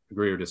Bearcats.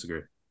 Agree or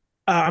disagree?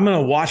 I'm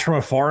going to watch from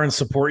afar and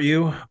support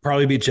you.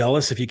 Probably be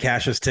jealous if you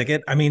cash this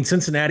ticket. I mean,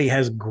 Cincinnati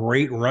has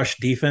great rush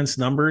defense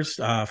numbers,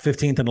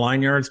 15th in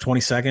line yards,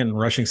 22nd in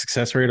rushing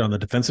success rate on the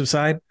defensive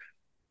side.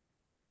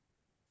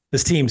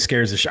 This team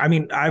scares the shit. I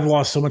mean, I've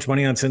lost so much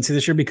money on Cincy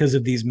this year because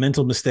of these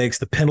mental mistakes,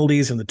 the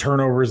penalties and the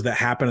turnovers that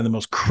happen in the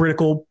most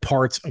critical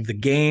parts of the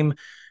game.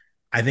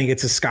 I think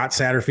it's a Scott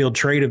Satterfield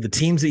trait of the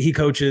teams that he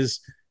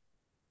coaches.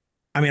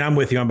 I mean, I'm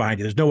with you. I'm behind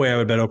you. There's no way I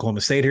would bet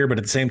Oklahoma State here, but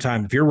at the same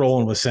time, if you're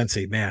rolling with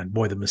Cincy, man,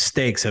 boy, the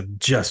mistakes have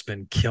just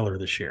been killer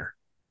this year.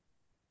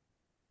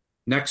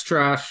 Next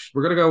trash,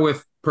 we're going to go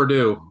with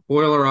Purdue.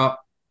 Boiler up,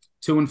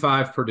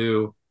 2-5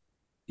 Purdue.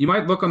 You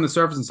might look on the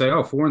surface and say,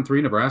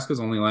 4-3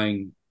 Nebraska's only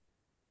laying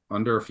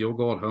under a field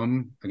goal at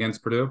home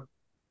against Purdue.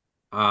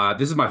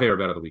 This is my favorite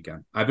bet of the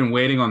weekend. I've been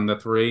waiting on the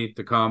 3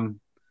 to come.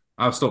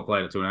 I'll still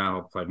play it 2.5.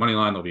 I'll play money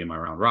line. They'll be in my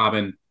round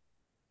robin.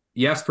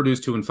 Yes,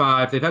 Purdue's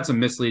 2-5. They've had some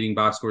misleading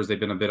box scores. They've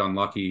been a bit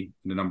unlucky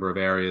in a number of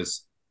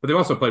areas, but they've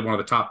also played one of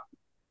the top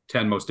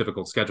 10 most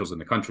difficult schedules in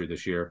the country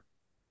this year.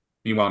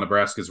 Meanwhile,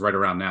 Nebraska's right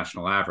around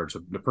national average.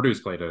 So the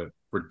Purdue's played a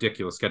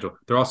ridiculous schedule.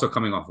 They're also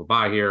coming off a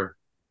bye here.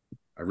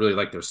 I really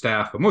like their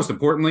staff, but most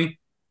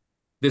importantly,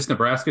 this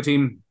Nebraska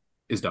team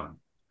is done.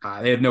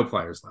 They have no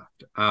players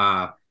left.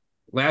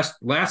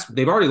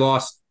 They've already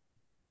lost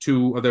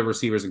 2 of their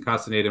receivers in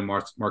Castaneda and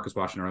Marcus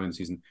Washington early in the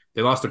season.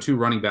 They lost their 2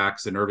 running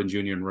backs in Irvin Jr.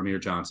 and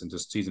Ramir Johnson to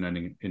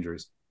season-ending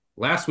injuries.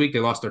 Last week, they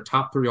lost their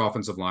top 3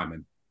 offensive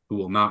linemen, who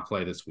will not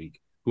play this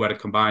week, who had a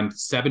combined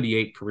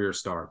 78 career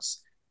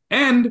starts.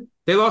 And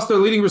they lost their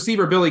leading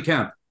receiver, Billy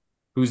Kemp,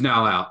 who's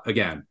now out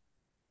again.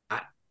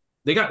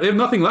 They have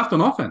nothing left on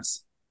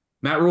offense.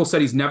 Matt Rule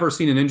said he's never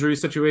seen an injury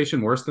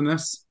situation worse than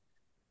this.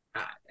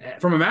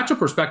 From a matchup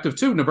perspective,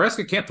 too,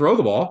 Nebraska can't throw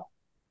the ball.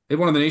 They have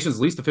one of the nation's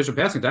least efficient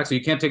passing attacks, so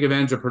you can't take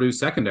advantage of Purdue's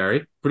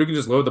secondary. Purdue can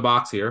just load the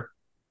box here,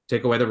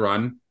 take away the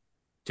run,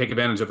 take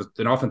advantage of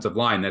an offensive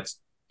line that's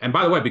And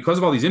by the way, because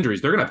of all these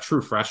injuries, they're going to have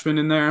true freshmen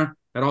in there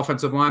at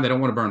offensive line. They don't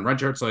want to burn red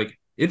shirts. Like,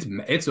 it's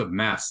a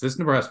mess. This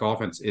Nebraska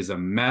offense is a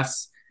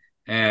mess.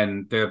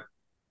 And the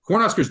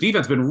Cornhuskers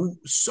defense has been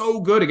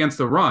so good against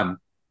the run,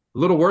 a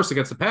little worse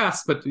against the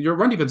pass, but your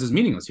run defense is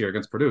meaningless here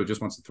against Purdue. It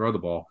just wants to throw the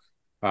ball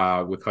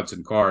with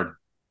Hudson Card.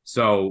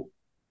 So,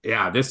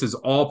 yeah, this is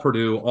all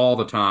Purdue all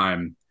the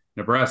time.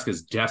 Nebraska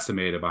is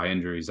decimated by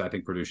injuries. I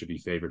think Purdue should be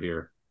favored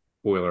here.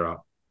 Boiler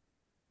up.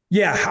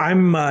 Yeah,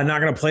 I'm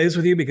not going to play this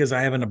with you because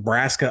I have a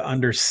Nebraska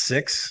under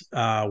 6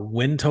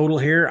 win total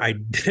here. I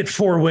did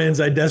 4 wins.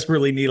 I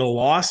desperately need a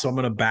loss, so I'm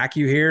going to back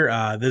you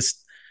here.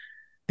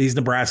 These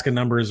Nebraska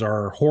numbers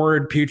are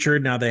horrid,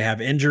 putrid. Now they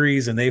have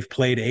injuries, and they've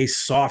played a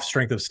soft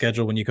strength of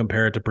schedule when you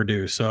compare it to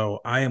Purdue. So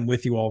I am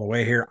with you all the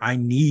way here. I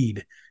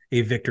need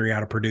a victory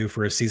out of Purdue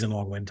for a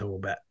season-long win total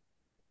bet.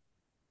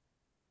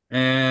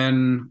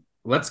 And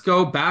let's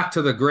go back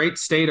to the great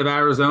state of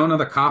Arizona,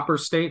 the Copper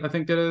State, I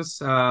think it is.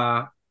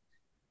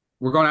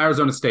 We're going to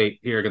Arizona State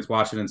here against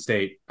Washington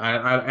State.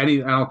 I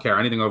don't care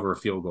anything over a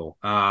field goal.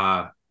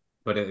 But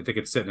I think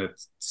it's sitting at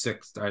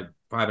 6,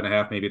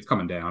 5.5. Maybe it's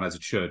coming down as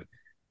it should.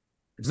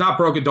 It's not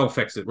broken. Don't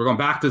fix it. We're going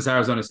back to this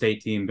Arizona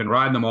State team. Been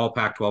riding them all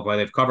Pac-12 play.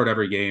 They've covered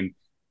every game.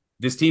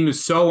 This team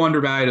is so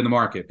undervalued in the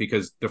market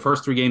because the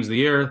first 3 games of the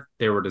year,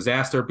 they were a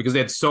disaster because they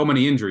had so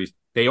many injuries.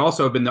 They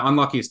also have been the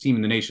unluckiest team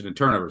in the nation in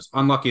turnovers,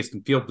 unluckiest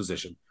in field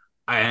position,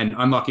 and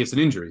unluckiest in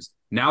injuries.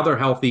 Now they're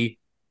healthy.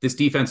 This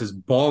defense is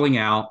balling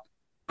out.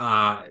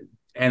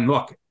 And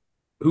look,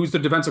 who's the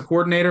defensive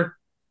coordinator?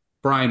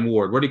 Brian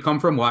Ward. Where'd he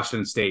come from?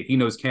 Washington State. He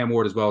knows Cam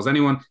Ward as well as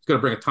anyone. He's going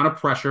to bring a ton of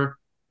pressure,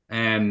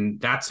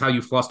 and that's how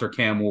you fluster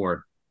Cam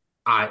Ward.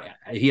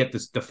 He had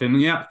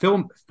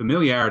the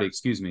familiarity,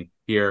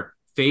 here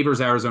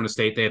favors Arizona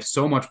State. They have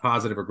so much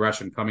positive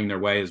aggression coming their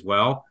way as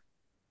well.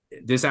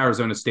 This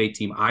Arizona State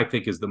team, I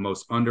think, is the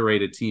most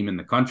underrated team in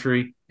the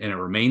country, and it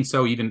remains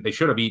so. Even they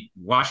should have beat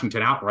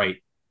Washington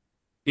outright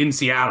in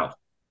Seattle.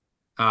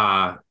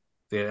 A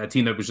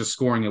team that was just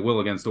scoring at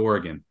will against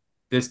Oregon.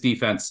 This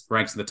defense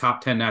ranks in the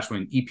top 10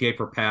 nationally in EPA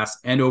per pass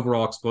and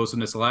overall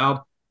explosiveness allowed.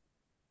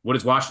 What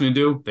does Washington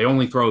do? They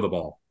only throw the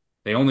ball.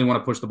 They only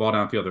want to push the ball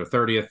downfield. They're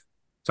 30th,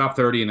 top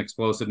 30 in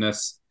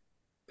explosiveness.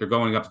 They're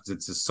going up.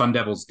 It's the Sun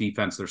Devils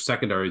defense. Their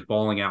secondary is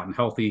balling out and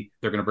healthy.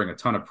 They're going to bring a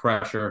ton of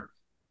pressure.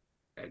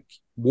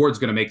 Ward's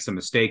going to make some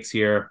mistakes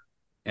here.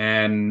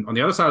 And on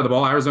the other side of the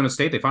ball, Arizona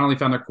State, they finally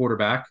found their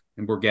quarterback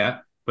in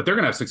Bourget, but they're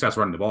going to have success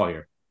running the ball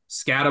here.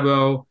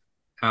 Scatabo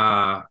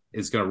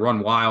is going to run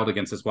wild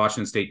against this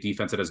Washington State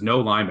defense that has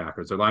no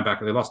linebackers.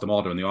 They lost them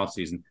all during the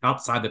offseason,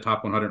 outside the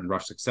top 100 in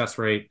rush success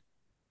rate.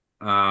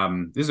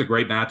 This is a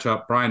great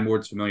matchup. Brian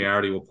Ward's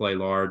familiarity will play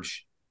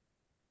large.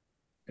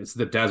 It's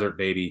the desert,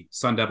 baby.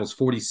 Sun Devils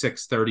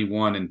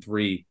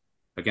 46-31-3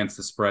 against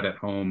the spread at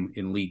home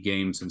in league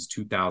games since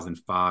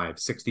 2005,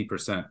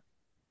 60%.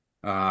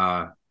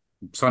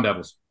 Sun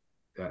Devils,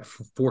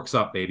 forks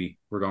up, baby.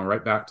 We're going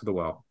right back to the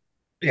well.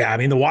 Yeah, I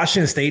mean, the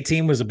Washington State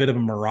team was a bit of a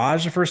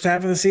mirage the first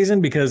half of the season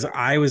because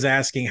I was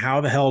asking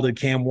how the hell did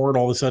Cam Ward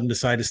all of a sudden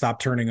decide to stop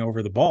turning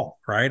over the ball,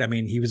 right? I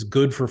mean, he was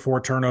good for 4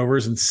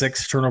 turnovers and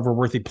 6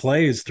 turnover-worthy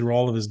plays through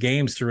all of his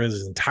games through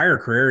his entire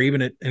career,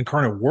 even at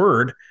Incarnate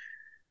Word.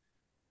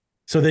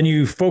 So then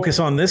you focus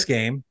on this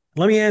game.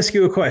 Let me ask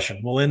you a question.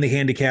 We'll end the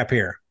handicap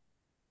here.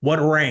 What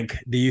rank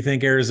do you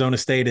think Arizona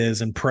State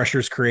is in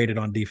pressures created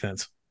on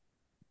defense?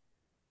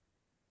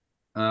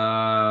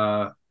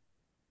 8th.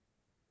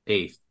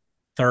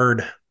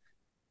 3rd.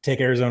 Take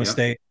Arizona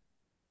State.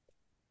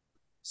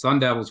 Sun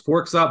Devils,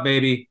 forks up,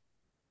 baby.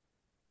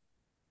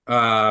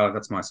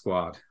 That's my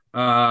squad.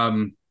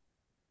 That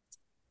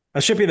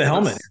should be the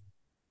helmet,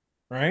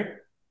 right?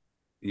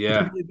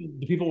 Yeah. Do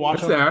people watch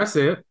it's there?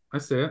 I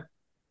see it.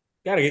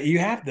 You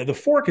have the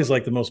fork is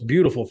like the most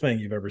beautiful thing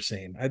you've ever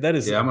seen. That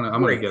is. Yeah, I'm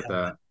gonna get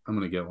that. I'm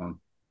gonna get one.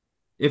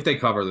 If they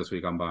cover this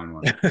week, I'm buying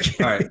one.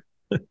 Okay.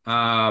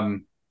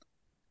 All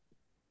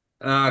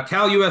right.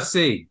 Cal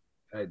USC.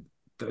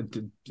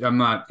 I'm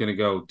not going to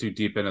go too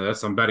deep into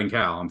this. I'm betting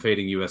Cal. I'm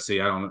fading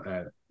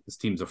USC. This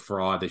team's a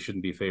fraud. They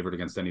shouldn't be favored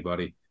against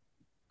anybody.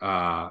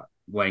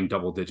 Laying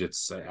double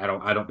digits.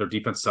 Their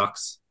defense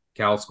sucks.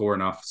 Cal score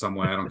enough some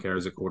way. I don't care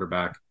as a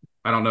quarterback.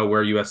 I don't know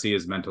where USC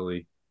is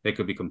mentally. They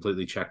could be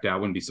completely checked out. I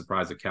wouldn't be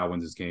surprised if Cal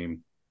wins this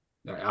game.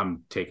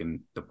 I'm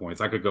taking the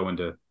points. I could go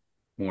into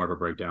more of a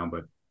breakdown,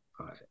 but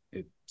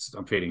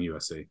I'm fading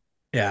USC.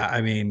 Yeah, I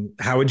mean,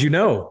 how would you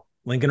know?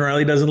 Lincoln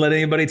Riley doesn't let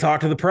anybody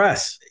talk to the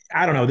press.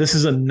 I don't know. This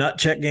is a nut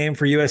check game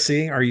for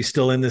USC. Are you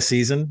still in this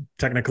season?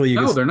 Technically,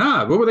 they're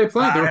not. What were they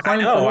playing? They were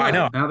playing for what? I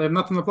know. Now they have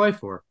nothing to play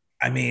for.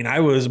 I mean, I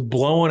was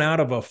blown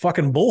out of a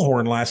fucking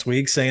bullhorn last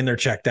week saying they're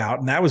checked out,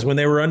 and that was when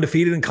they were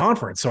undefeated in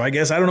conference. So I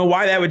guess I don't know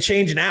why that would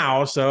change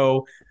now.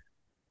 So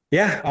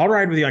yeah, I'll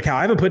ride with you on Cal.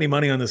 I haven't put any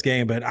money on this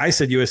game, but I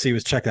said USC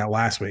was checked out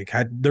last week.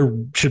 They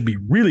should be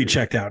really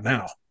checked out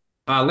now.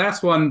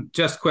 Last one,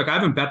 just quick. I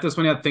haven't bet this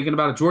one yet. Thinking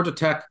about it, Georgia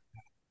Tech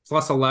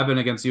plus 11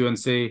 against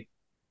UNC.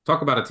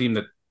 Talk about a team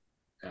that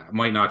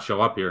might not show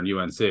up here in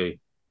UNC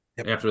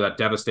after that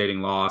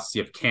devastating loss.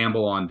 You have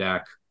Campbell on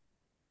deck.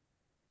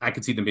 I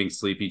could see them being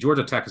sleepy.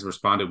 Georgia Tech has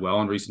responded well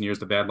in recent years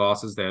to bad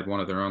losses. They had one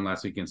of their own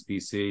last week against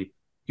BC.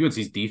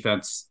 UNC's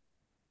defense,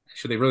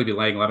 should they really be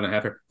laying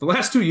 11.5 here? The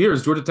last 2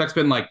 years, Georgia Tech's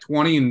been like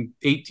 20 and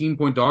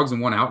 18-point dogs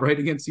and won outright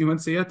against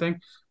UNC, I think.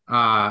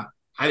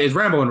 It's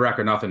Rambo and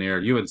record, nothing here.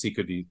 UNC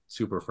could be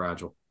super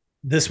fragile.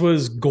 This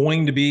was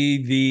going to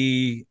be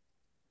the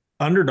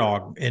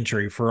underdog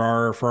entry for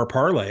our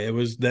parlay. It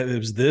was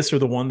this or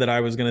the one that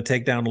I was going to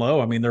take down low.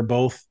 I mean, they're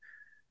both.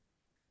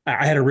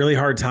 I had a really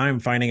hard time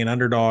finding an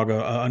underdog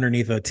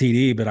underneath a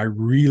TD, but I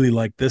really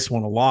like this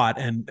one a lot.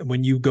 And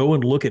when you go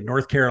and look at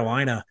North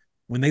Carolina,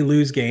 when they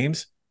lose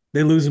games,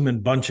 they lose them in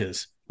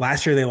bunches.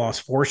 Last year, they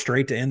lost 4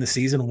 straight to end the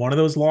season. One of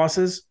those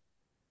losses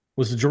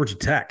was to Georgia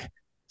Tech.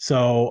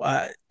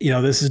 So,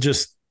 this is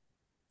just,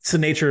 it's the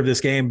nature of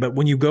this game. But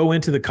when you go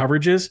into the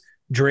coverages,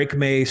 Drake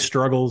May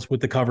struggles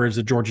with the coverage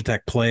that Georgia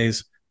Tech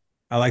plays.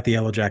 I like the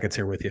Yellow Jackets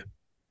here with you.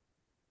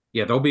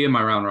 Yeah, they'll be in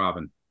my round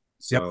robin.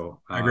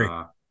 So yep, I agree.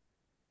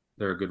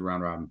 They're a good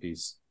round robin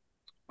piece.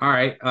 All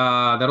right,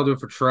 that'll do it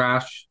for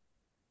trash.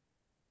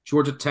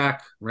 Georgia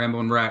Tech, Rambo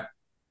and Wreck.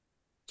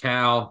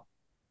 Cal,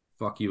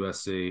 fuck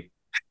USC.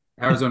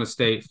 Arizona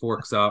State,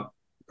 forks up.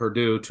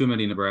 Purdue, too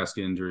many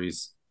Nebraska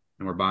injuries.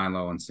 And we're buying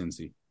low on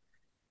Cincy.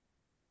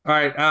 All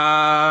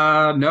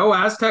right, no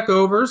Aztec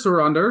overs or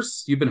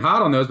unders. You've been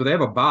hot on those, but they have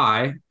a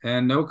bye.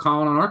 And no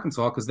Colin on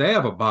Arkansas because they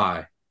have a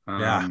bye.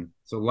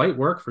 So light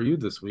work for you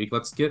this week.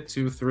 Let's get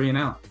to 3 and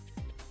out.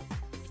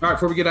 All right,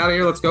 before we get out of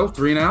here, let's go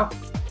 3 and out.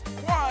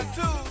 1,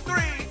 2,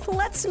 3.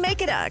 Let's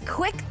make it a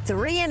quick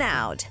 3 and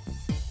out.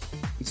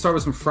 Let's start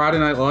with some Friday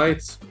Night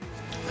Lights.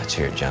 Let's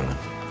hear it, gentlemen.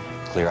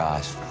 Clear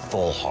eyes,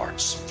 full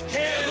hearts.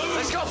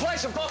 Let's go play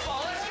some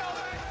football. Let's go.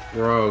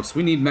 Gross.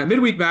 We need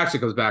midweek Max that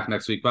goes back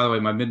next week. By the way,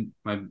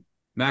 my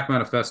Mac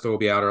Manifesto will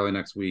be out early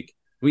next week.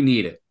 We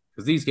need it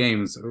because these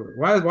games.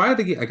 Why are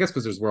they? I guess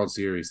because there's World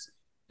Series.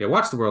 Yeah,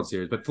 watch the World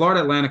Series. But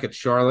Florida Atlantic at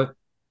Charlotte.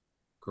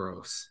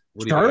 Gross.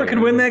 Charlotte could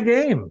win that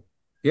game.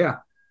 Yeah.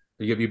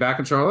 Are you back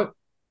in Charlotte?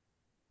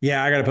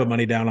 Yeah, I got to put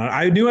money down on it.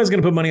 I knew I was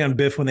going to put money on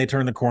Biff when they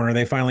turned the corner.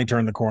 They finally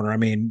turned the corner. I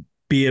mean,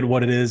 be it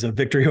what it is, a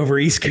victory over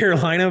East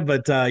Carolina,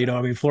 but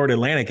Florida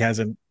Atlantic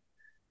hasn't.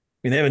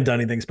 They haven't done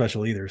anything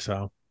special either.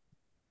 So,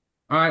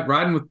 all right,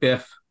 riding with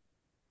Biff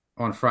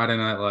on Friday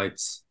Night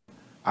Lights.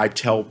 I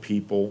tell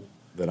people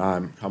that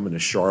I'm coming to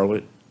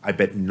Charlotte. I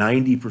bet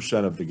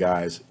 90% of the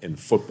guys in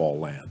football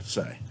land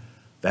say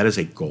that is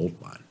a gold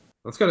mine.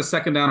 Let's go to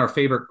second down, our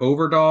favorite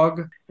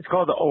overdog. It's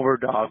called the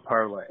overdog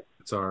parlay.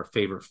 It's our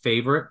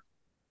favorite.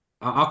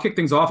 I'll kick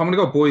things off. I'm going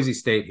to go Boise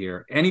State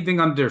here. Anything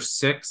under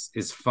 6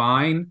 is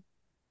fine.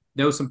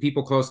 Know some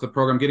people close to the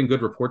program, getting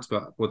good reports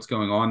about what's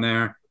going on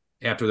there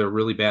after their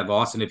really bad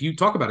loss. And if you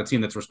talk about a team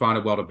that's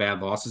responded well to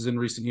bad losses in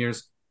recent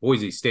years,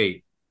 Boise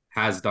State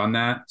has done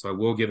that. So I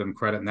will give them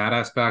credit in that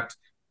aspect.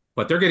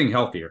 But they're getting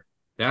healthier.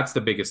 That's the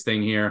biggest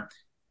thing here.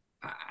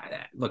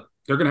 Look,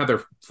 they're going to have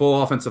their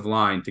full offensive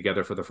line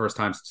together for the first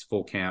time since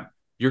full camp.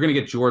 You're going to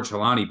get George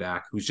Halani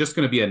back, who's just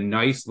going to be a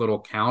nice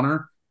little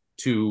counter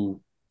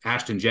to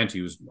Ashton Jeanty,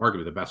 who's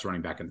arguably the best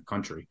running back in the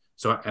country.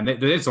 So, and they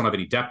just don't have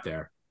any depth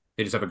there.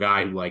 They just have a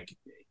guy who,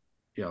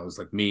 is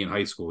like me in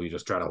high school. You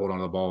just try to hold on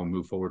to the ball and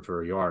move forward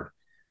for a yard.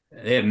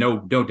 They have no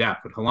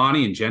depth. But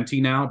Halani and Jeanty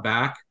now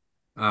back.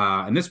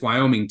 And this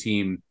Wyoming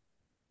team,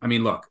 I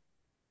mean, look,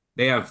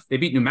 they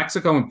beat New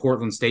Mexico and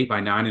Portland State by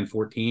 9 and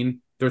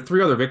 14. Their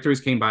 3 other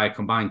victories came by a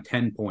combined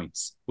 10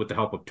 points with the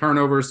help of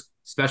turnovers,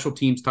 special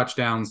teams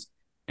touchdowns,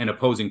 and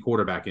opposing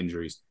quarterback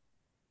injuries.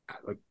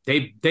 Like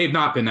they've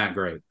not been that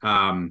great.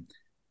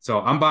 So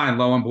I'm buying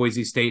low on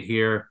Boise State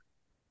here.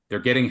 They're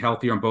getting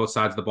healthier on both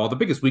sides of the ball. The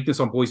biggest weakness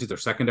on Boise is their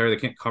secondary.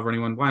 They can't cover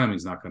anyone.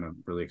 Wyoming's not going to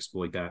really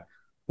exploit that.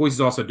 Boise's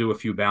also do a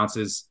few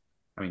bounces.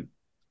 I mean,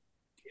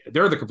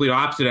 they're the complete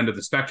opposite end of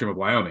the spectrum of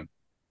Wyoming.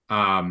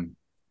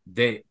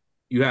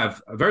 You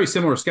have a very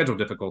similar schedule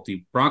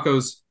difficulty.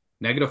 Broncos,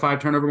 -5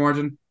 turnover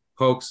margin.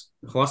 Pokes,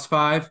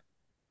 +5.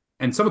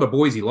 And some of the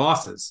Boise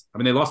losses. I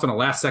mean, they lost on a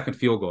last-second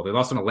field goal. They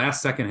lost on a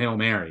last-second Hail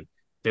Mary.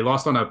 They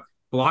lost on a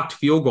blocked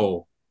field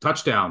goal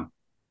touchdown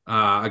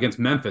against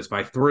Memphis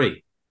by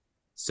 3.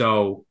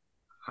 So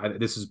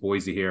this is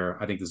Boise here.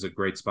 I think this is a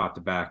great spot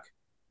to back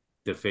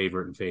the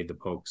favorite and fade the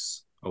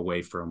Pokes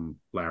away from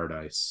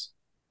Laradice.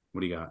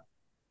 What do you got?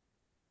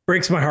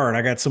 Breaks my heart.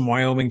 I got some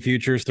Wyoming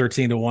futures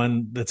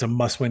 13-1. That's a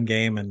must-win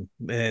game, and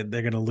they're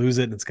going to lose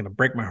it, and it's going to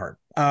break my heart.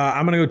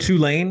 I'm going to go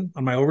Tulane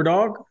on my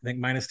overdog. I think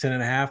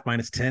 -10.5,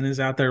 -10 is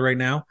out there right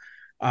now.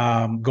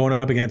 Going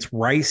up against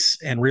Rice,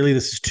 and really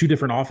this is 2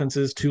 different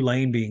offenses.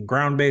 Tulane being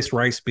ground-based,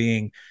 Rice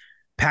being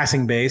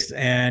passing-based,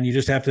 and you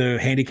just have to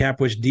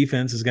handicap which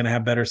defense is going to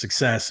have better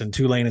success, and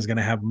Tulane is going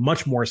to have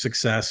much more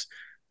success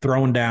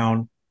throwing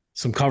down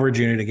some coverage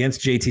unit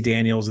against JT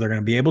Daniels. They're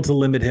going to be able to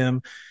limit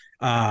him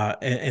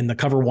in the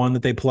cover 1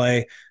 that they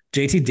play.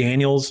 JT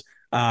Daniels,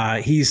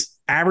 he's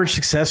average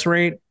success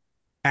rate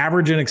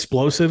average in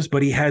explosives,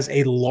 but he has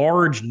a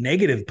large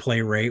negative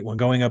play rate when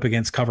going up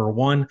against cover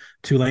one.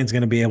 Tulane's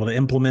going to be able to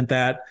implement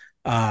that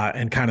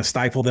and kind of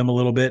stifle them a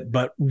little bit.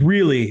 But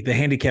really, the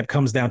handicap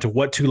comes down to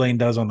what Tulane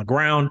does on the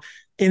ground.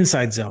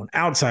 Inside zone,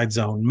 outside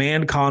zone,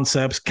 man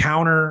concepts,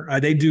 counter.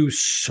 They do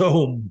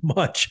so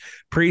much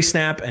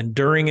pre-snap and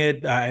during it.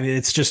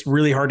 It's just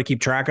really hard to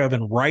keep track of.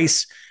 And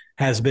Rice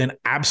has been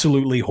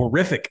absolutely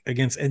horrific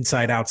against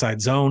inside,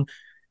 outside zone,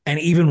 and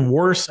even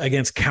worse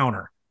against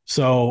counter.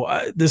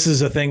 So this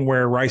is a thing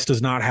where Rice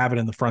does not have it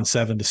in the front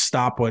seven to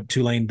stop what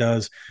Tulane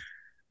does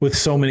with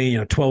so many,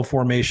 12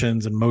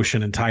 formations and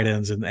motion and tight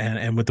ends,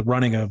 and with the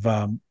running of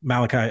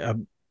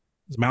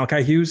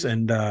Malachi Hughes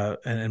and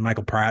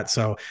Michael Pratt.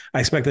 So I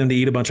expect them to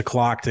eat a bunch of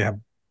clock, to have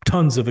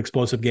tons of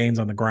explosive gains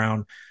on the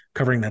ground,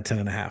 covering that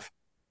 10.5.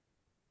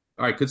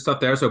 All right, good stuff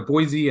there. So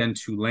Boise and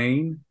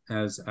Tulane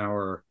as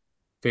our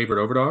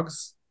favorite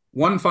overdogs.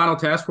 One final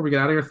task before we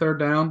get out of here, third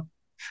down.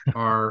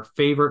 Our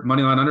favorite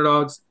moneyline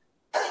underdogs.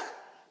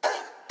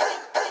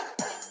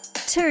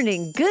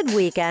 Turning good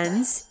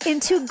weekends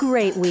into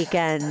great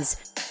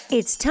weekends.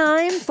 It's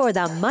time for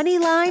the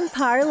Moneyline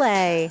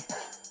Parlay.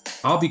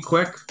 I'll be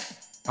quick.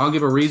 I'll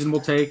give a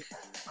reasonable take.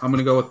 I'm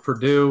going to go with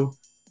Purdue.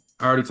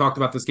 I already talked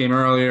about this game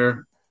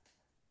earlier.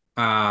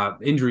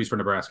 Injuries for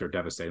Nebraska are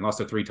devastating. Lost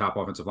their 3 top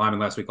offensive linemen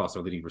last week, lost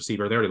their leading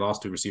receiver. They already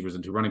lost 2 receivers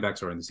and 2 running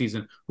backs early in the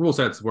season. Rule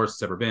said it's the worst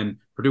it's ever been.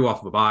 Purdue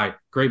off of a bye.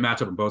 Great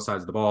matchup on both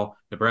sides of the ball.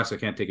 Nebraska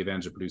can't take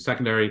advantage of Purdue's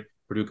secondary.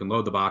 Purdue can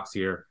load the box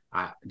here.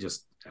 I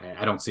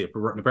don't see it.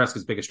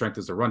 Nebraska's biggest strength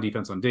is their run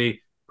defense on D.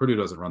 Purdue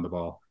doesn't run the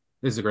ball.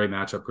 This is a great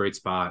matchup, great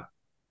spot.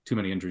 Too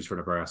many injuries for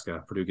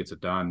Nebraska. Purdue gets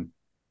it done.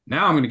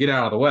 Now I'm going to get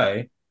out of the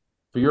way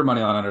for your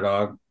money on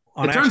underdog.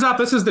 Turns out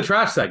this is the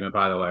trash segment,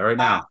 by the way, right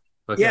now.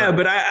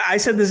 But I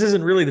said this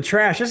isn't really the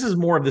trash. This is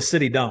more of the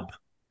city dump,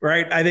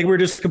 right? I think we're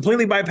just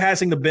completely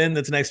bypassing the bin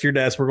that's next to your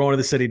desk. We're going to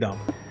the city dump.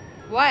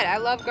 What? I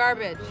love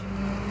garbage.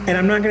 And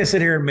I'm not going to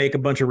sit here and make a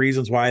bunch of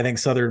reasons why I think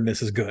Southern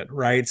Miss is good,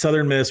 right?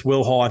 Southern Miss,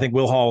 Will Hall. I think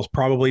Will Hall is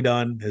probably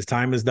done. His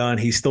time is done.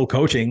 He's still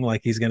coaching like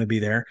he's going to be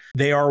there.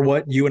 They are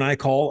what you and I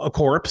call a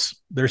corpse.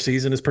 Their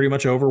season is pretty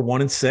much over,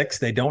 1-6.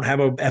 They don't have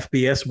a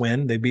FBS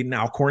win. They've beaten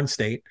Alcorn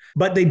State,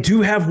 but they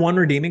do have one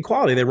redeeming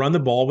quality. They run the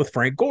ball with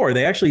Frank Gore.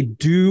 They actually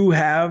do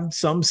have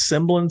some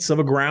semblance of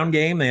a ground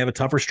game. They have a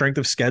tougher strength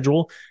of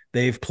schedule.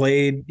 They've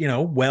played,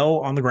 well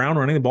on the ground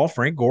running the ball.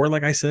 Frank Gore,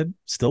 like I said,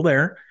 still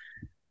there.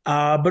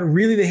 But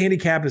really the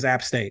handicap is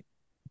App State.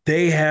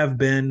 They have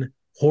been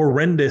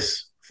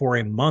horrendous for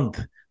a month.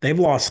 They've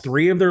lost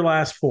 3 of their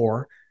last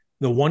 4.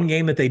 The one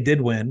game that they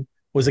did win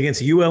was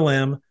against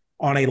ULM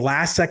on a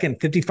last-second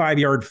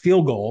 55-yard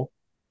field goal.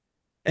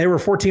 They were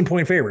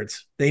 14-point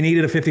favorites. They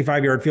needed a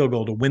 55-yard field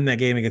goal to win that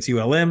game against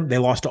ULM. They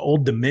lost to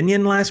Old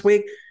Dominion last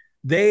week.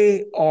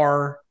 They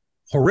are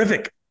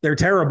horrific. They're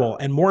terrible.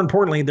 And more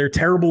importantly, they're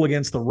terrible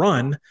against the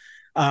run.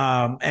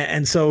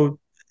 And so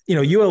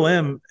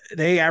ULM,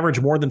 they average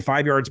more than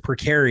 5 yards per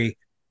carry.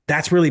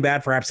 That's really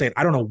bad for App State.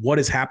 I don't know what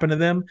has happened to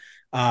them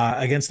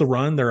against the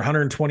run. They're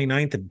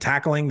 129th in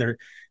tackling. They're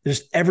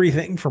just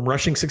everything from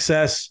rushing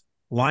success,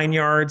 line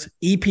yards,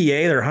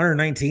 EPA. They're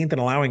 119th in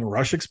allowing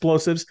rush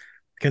explosives.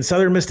 Can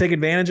Southern Miss take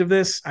advantage of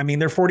this? I mean,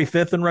 they're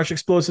 45th in rush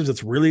explosives.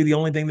 It's really the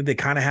only thing that they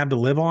kind of have to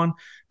live on.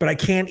 But I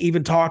can't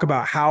even talk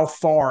about how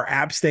far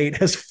App State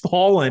has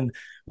fallen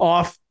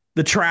off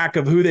the track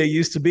of who they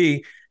used to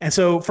be. And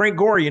so Frank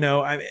Gore,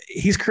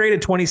 he's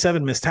created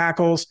 27 missed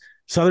tackles.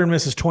 Southern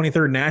Miss is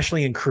 23rd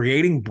nationally in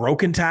creating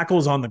broken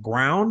tackles on the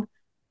ground.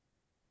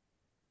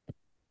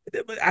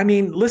 I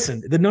mean,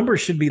 listen, the number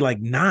should be like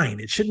 9.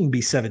 It shouldn't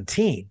be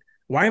 17.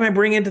 Why am I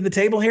bringing it to the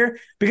table here?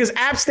 Because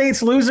App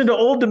State's losing to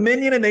Old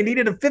Dominion and they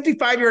needed a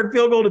 55-yard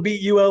field goal to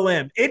beat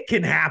ULM. It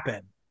can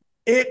happen.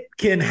 It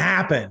can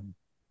happen.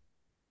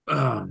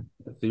 So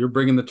you're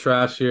bringing the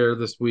trash here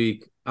this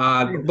week.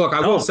 Look, I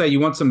will say you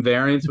want some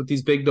variance with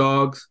these big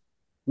dogs.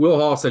 Will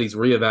Hall said he's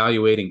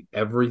reevaluating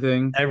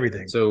everything.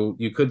 So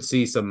you could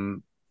see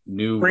some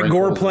new. Frank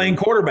Gore playing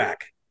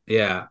quarterback.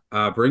 Yeah.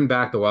 Bring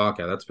back the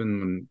Wildcat. That's been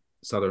when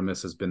Southern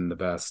Miss has been the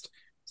best.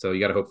 So you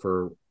got to hope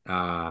for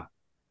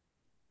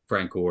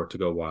Frank Gore to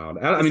go wild.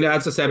 I mean,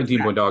 that's a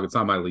 17-point dog. It's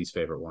not my least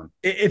favorite one.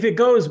 If it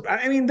goes,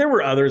 I mean, there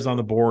were others on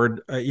the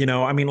board. I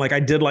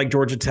did like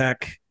Georgia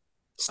Tech.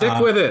 Stick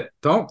with it.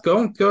 Don't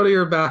go to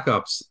your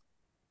backups.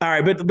 All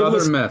right, but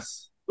Southern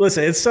Miss.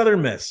 Listen, it's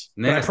Southern Miss.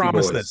 But I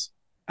promise boys. this.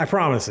 I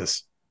promise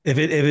this. If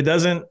it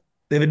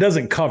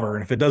doesn't cover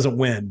and if it doesn't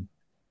win,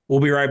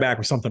 we'll be right back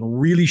with something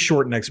really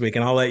short next week,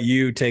 and I'll let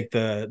you take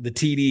the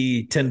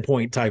TD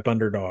 10-point type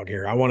underdog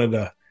here. I wanted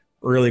to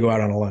really go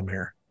out on a limb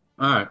here.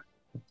 All right.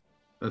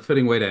 A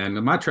fitting way to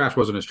end. My trash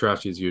wasn't as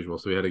trashy as usual,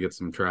 so we had to get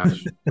some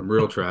trash, some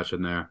real trash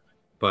in there.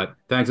 But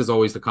thanks as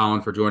always to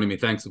Colin for joining me.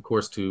 Thanks, of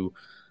course, to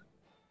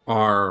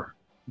our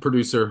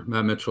producer,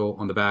 Matt Mitchell,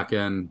 on the back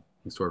end.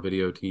 Thanks to our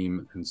video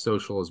team and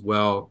social as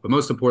well. But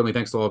most importantly,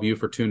 thanks to all of you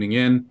for tuning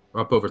in. We're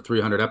up over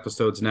 300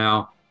 episodes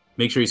now.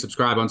 Make sure you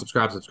subscribe,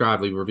 unsubscribe,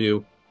 leave a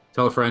review.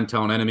 Tell a friend,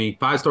 tell an enemy.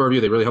 5-star review.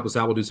 They really help us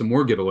out. We'll do some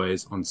more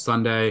giveaways on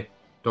Sunday.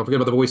 Don't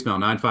forget about the voicemail,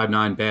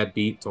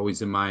 959-BAD-BEAT. It's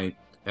always in my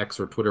X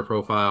or Twitter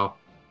profile.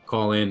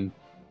 Call in,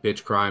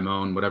 bitch, cry,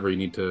 moan, whatever you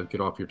need to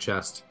get off your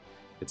chest.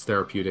 It's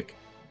therapeutic.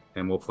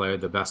 And we'll play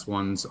the best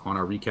ones on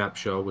our recap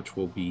show, which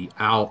will be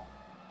out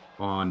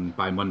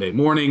by Monday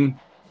morning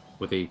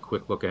with a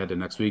quick look ahead to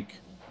next week.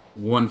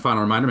 One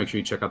final reminder, make sure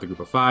you check out the Group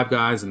of Five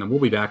guys, and then we'll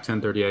be back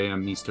 10:30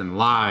 a.m. Eastern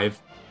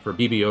live for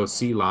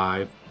BBOC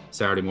Live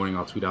Saturday morning.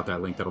 I'll tweet out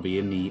that link. That'll be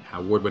in the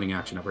award-winning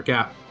Action Network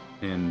app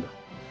and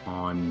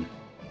on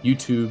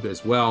YouTube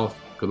as well.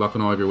 Good luck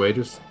on all of your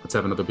wagers. Let's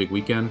have another big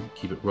weekend.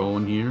 Keep it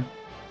rolling here.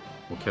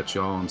 We'll catch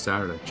you all on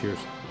Saturday. Cheers.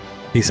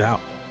 Peace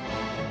out.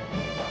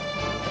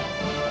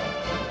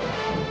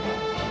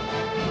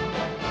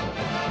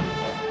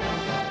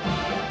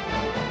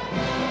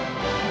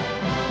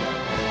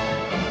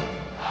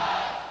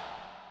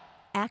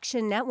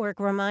 Action Network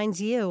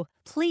reminds you,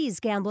 please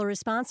gamble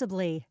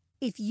responsibly.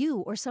 If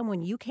you or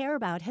someone you care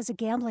about has a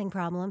gambling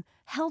problem,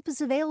 help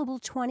is available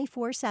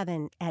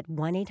 24/7 at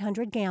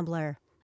 1-800-GAMBLER.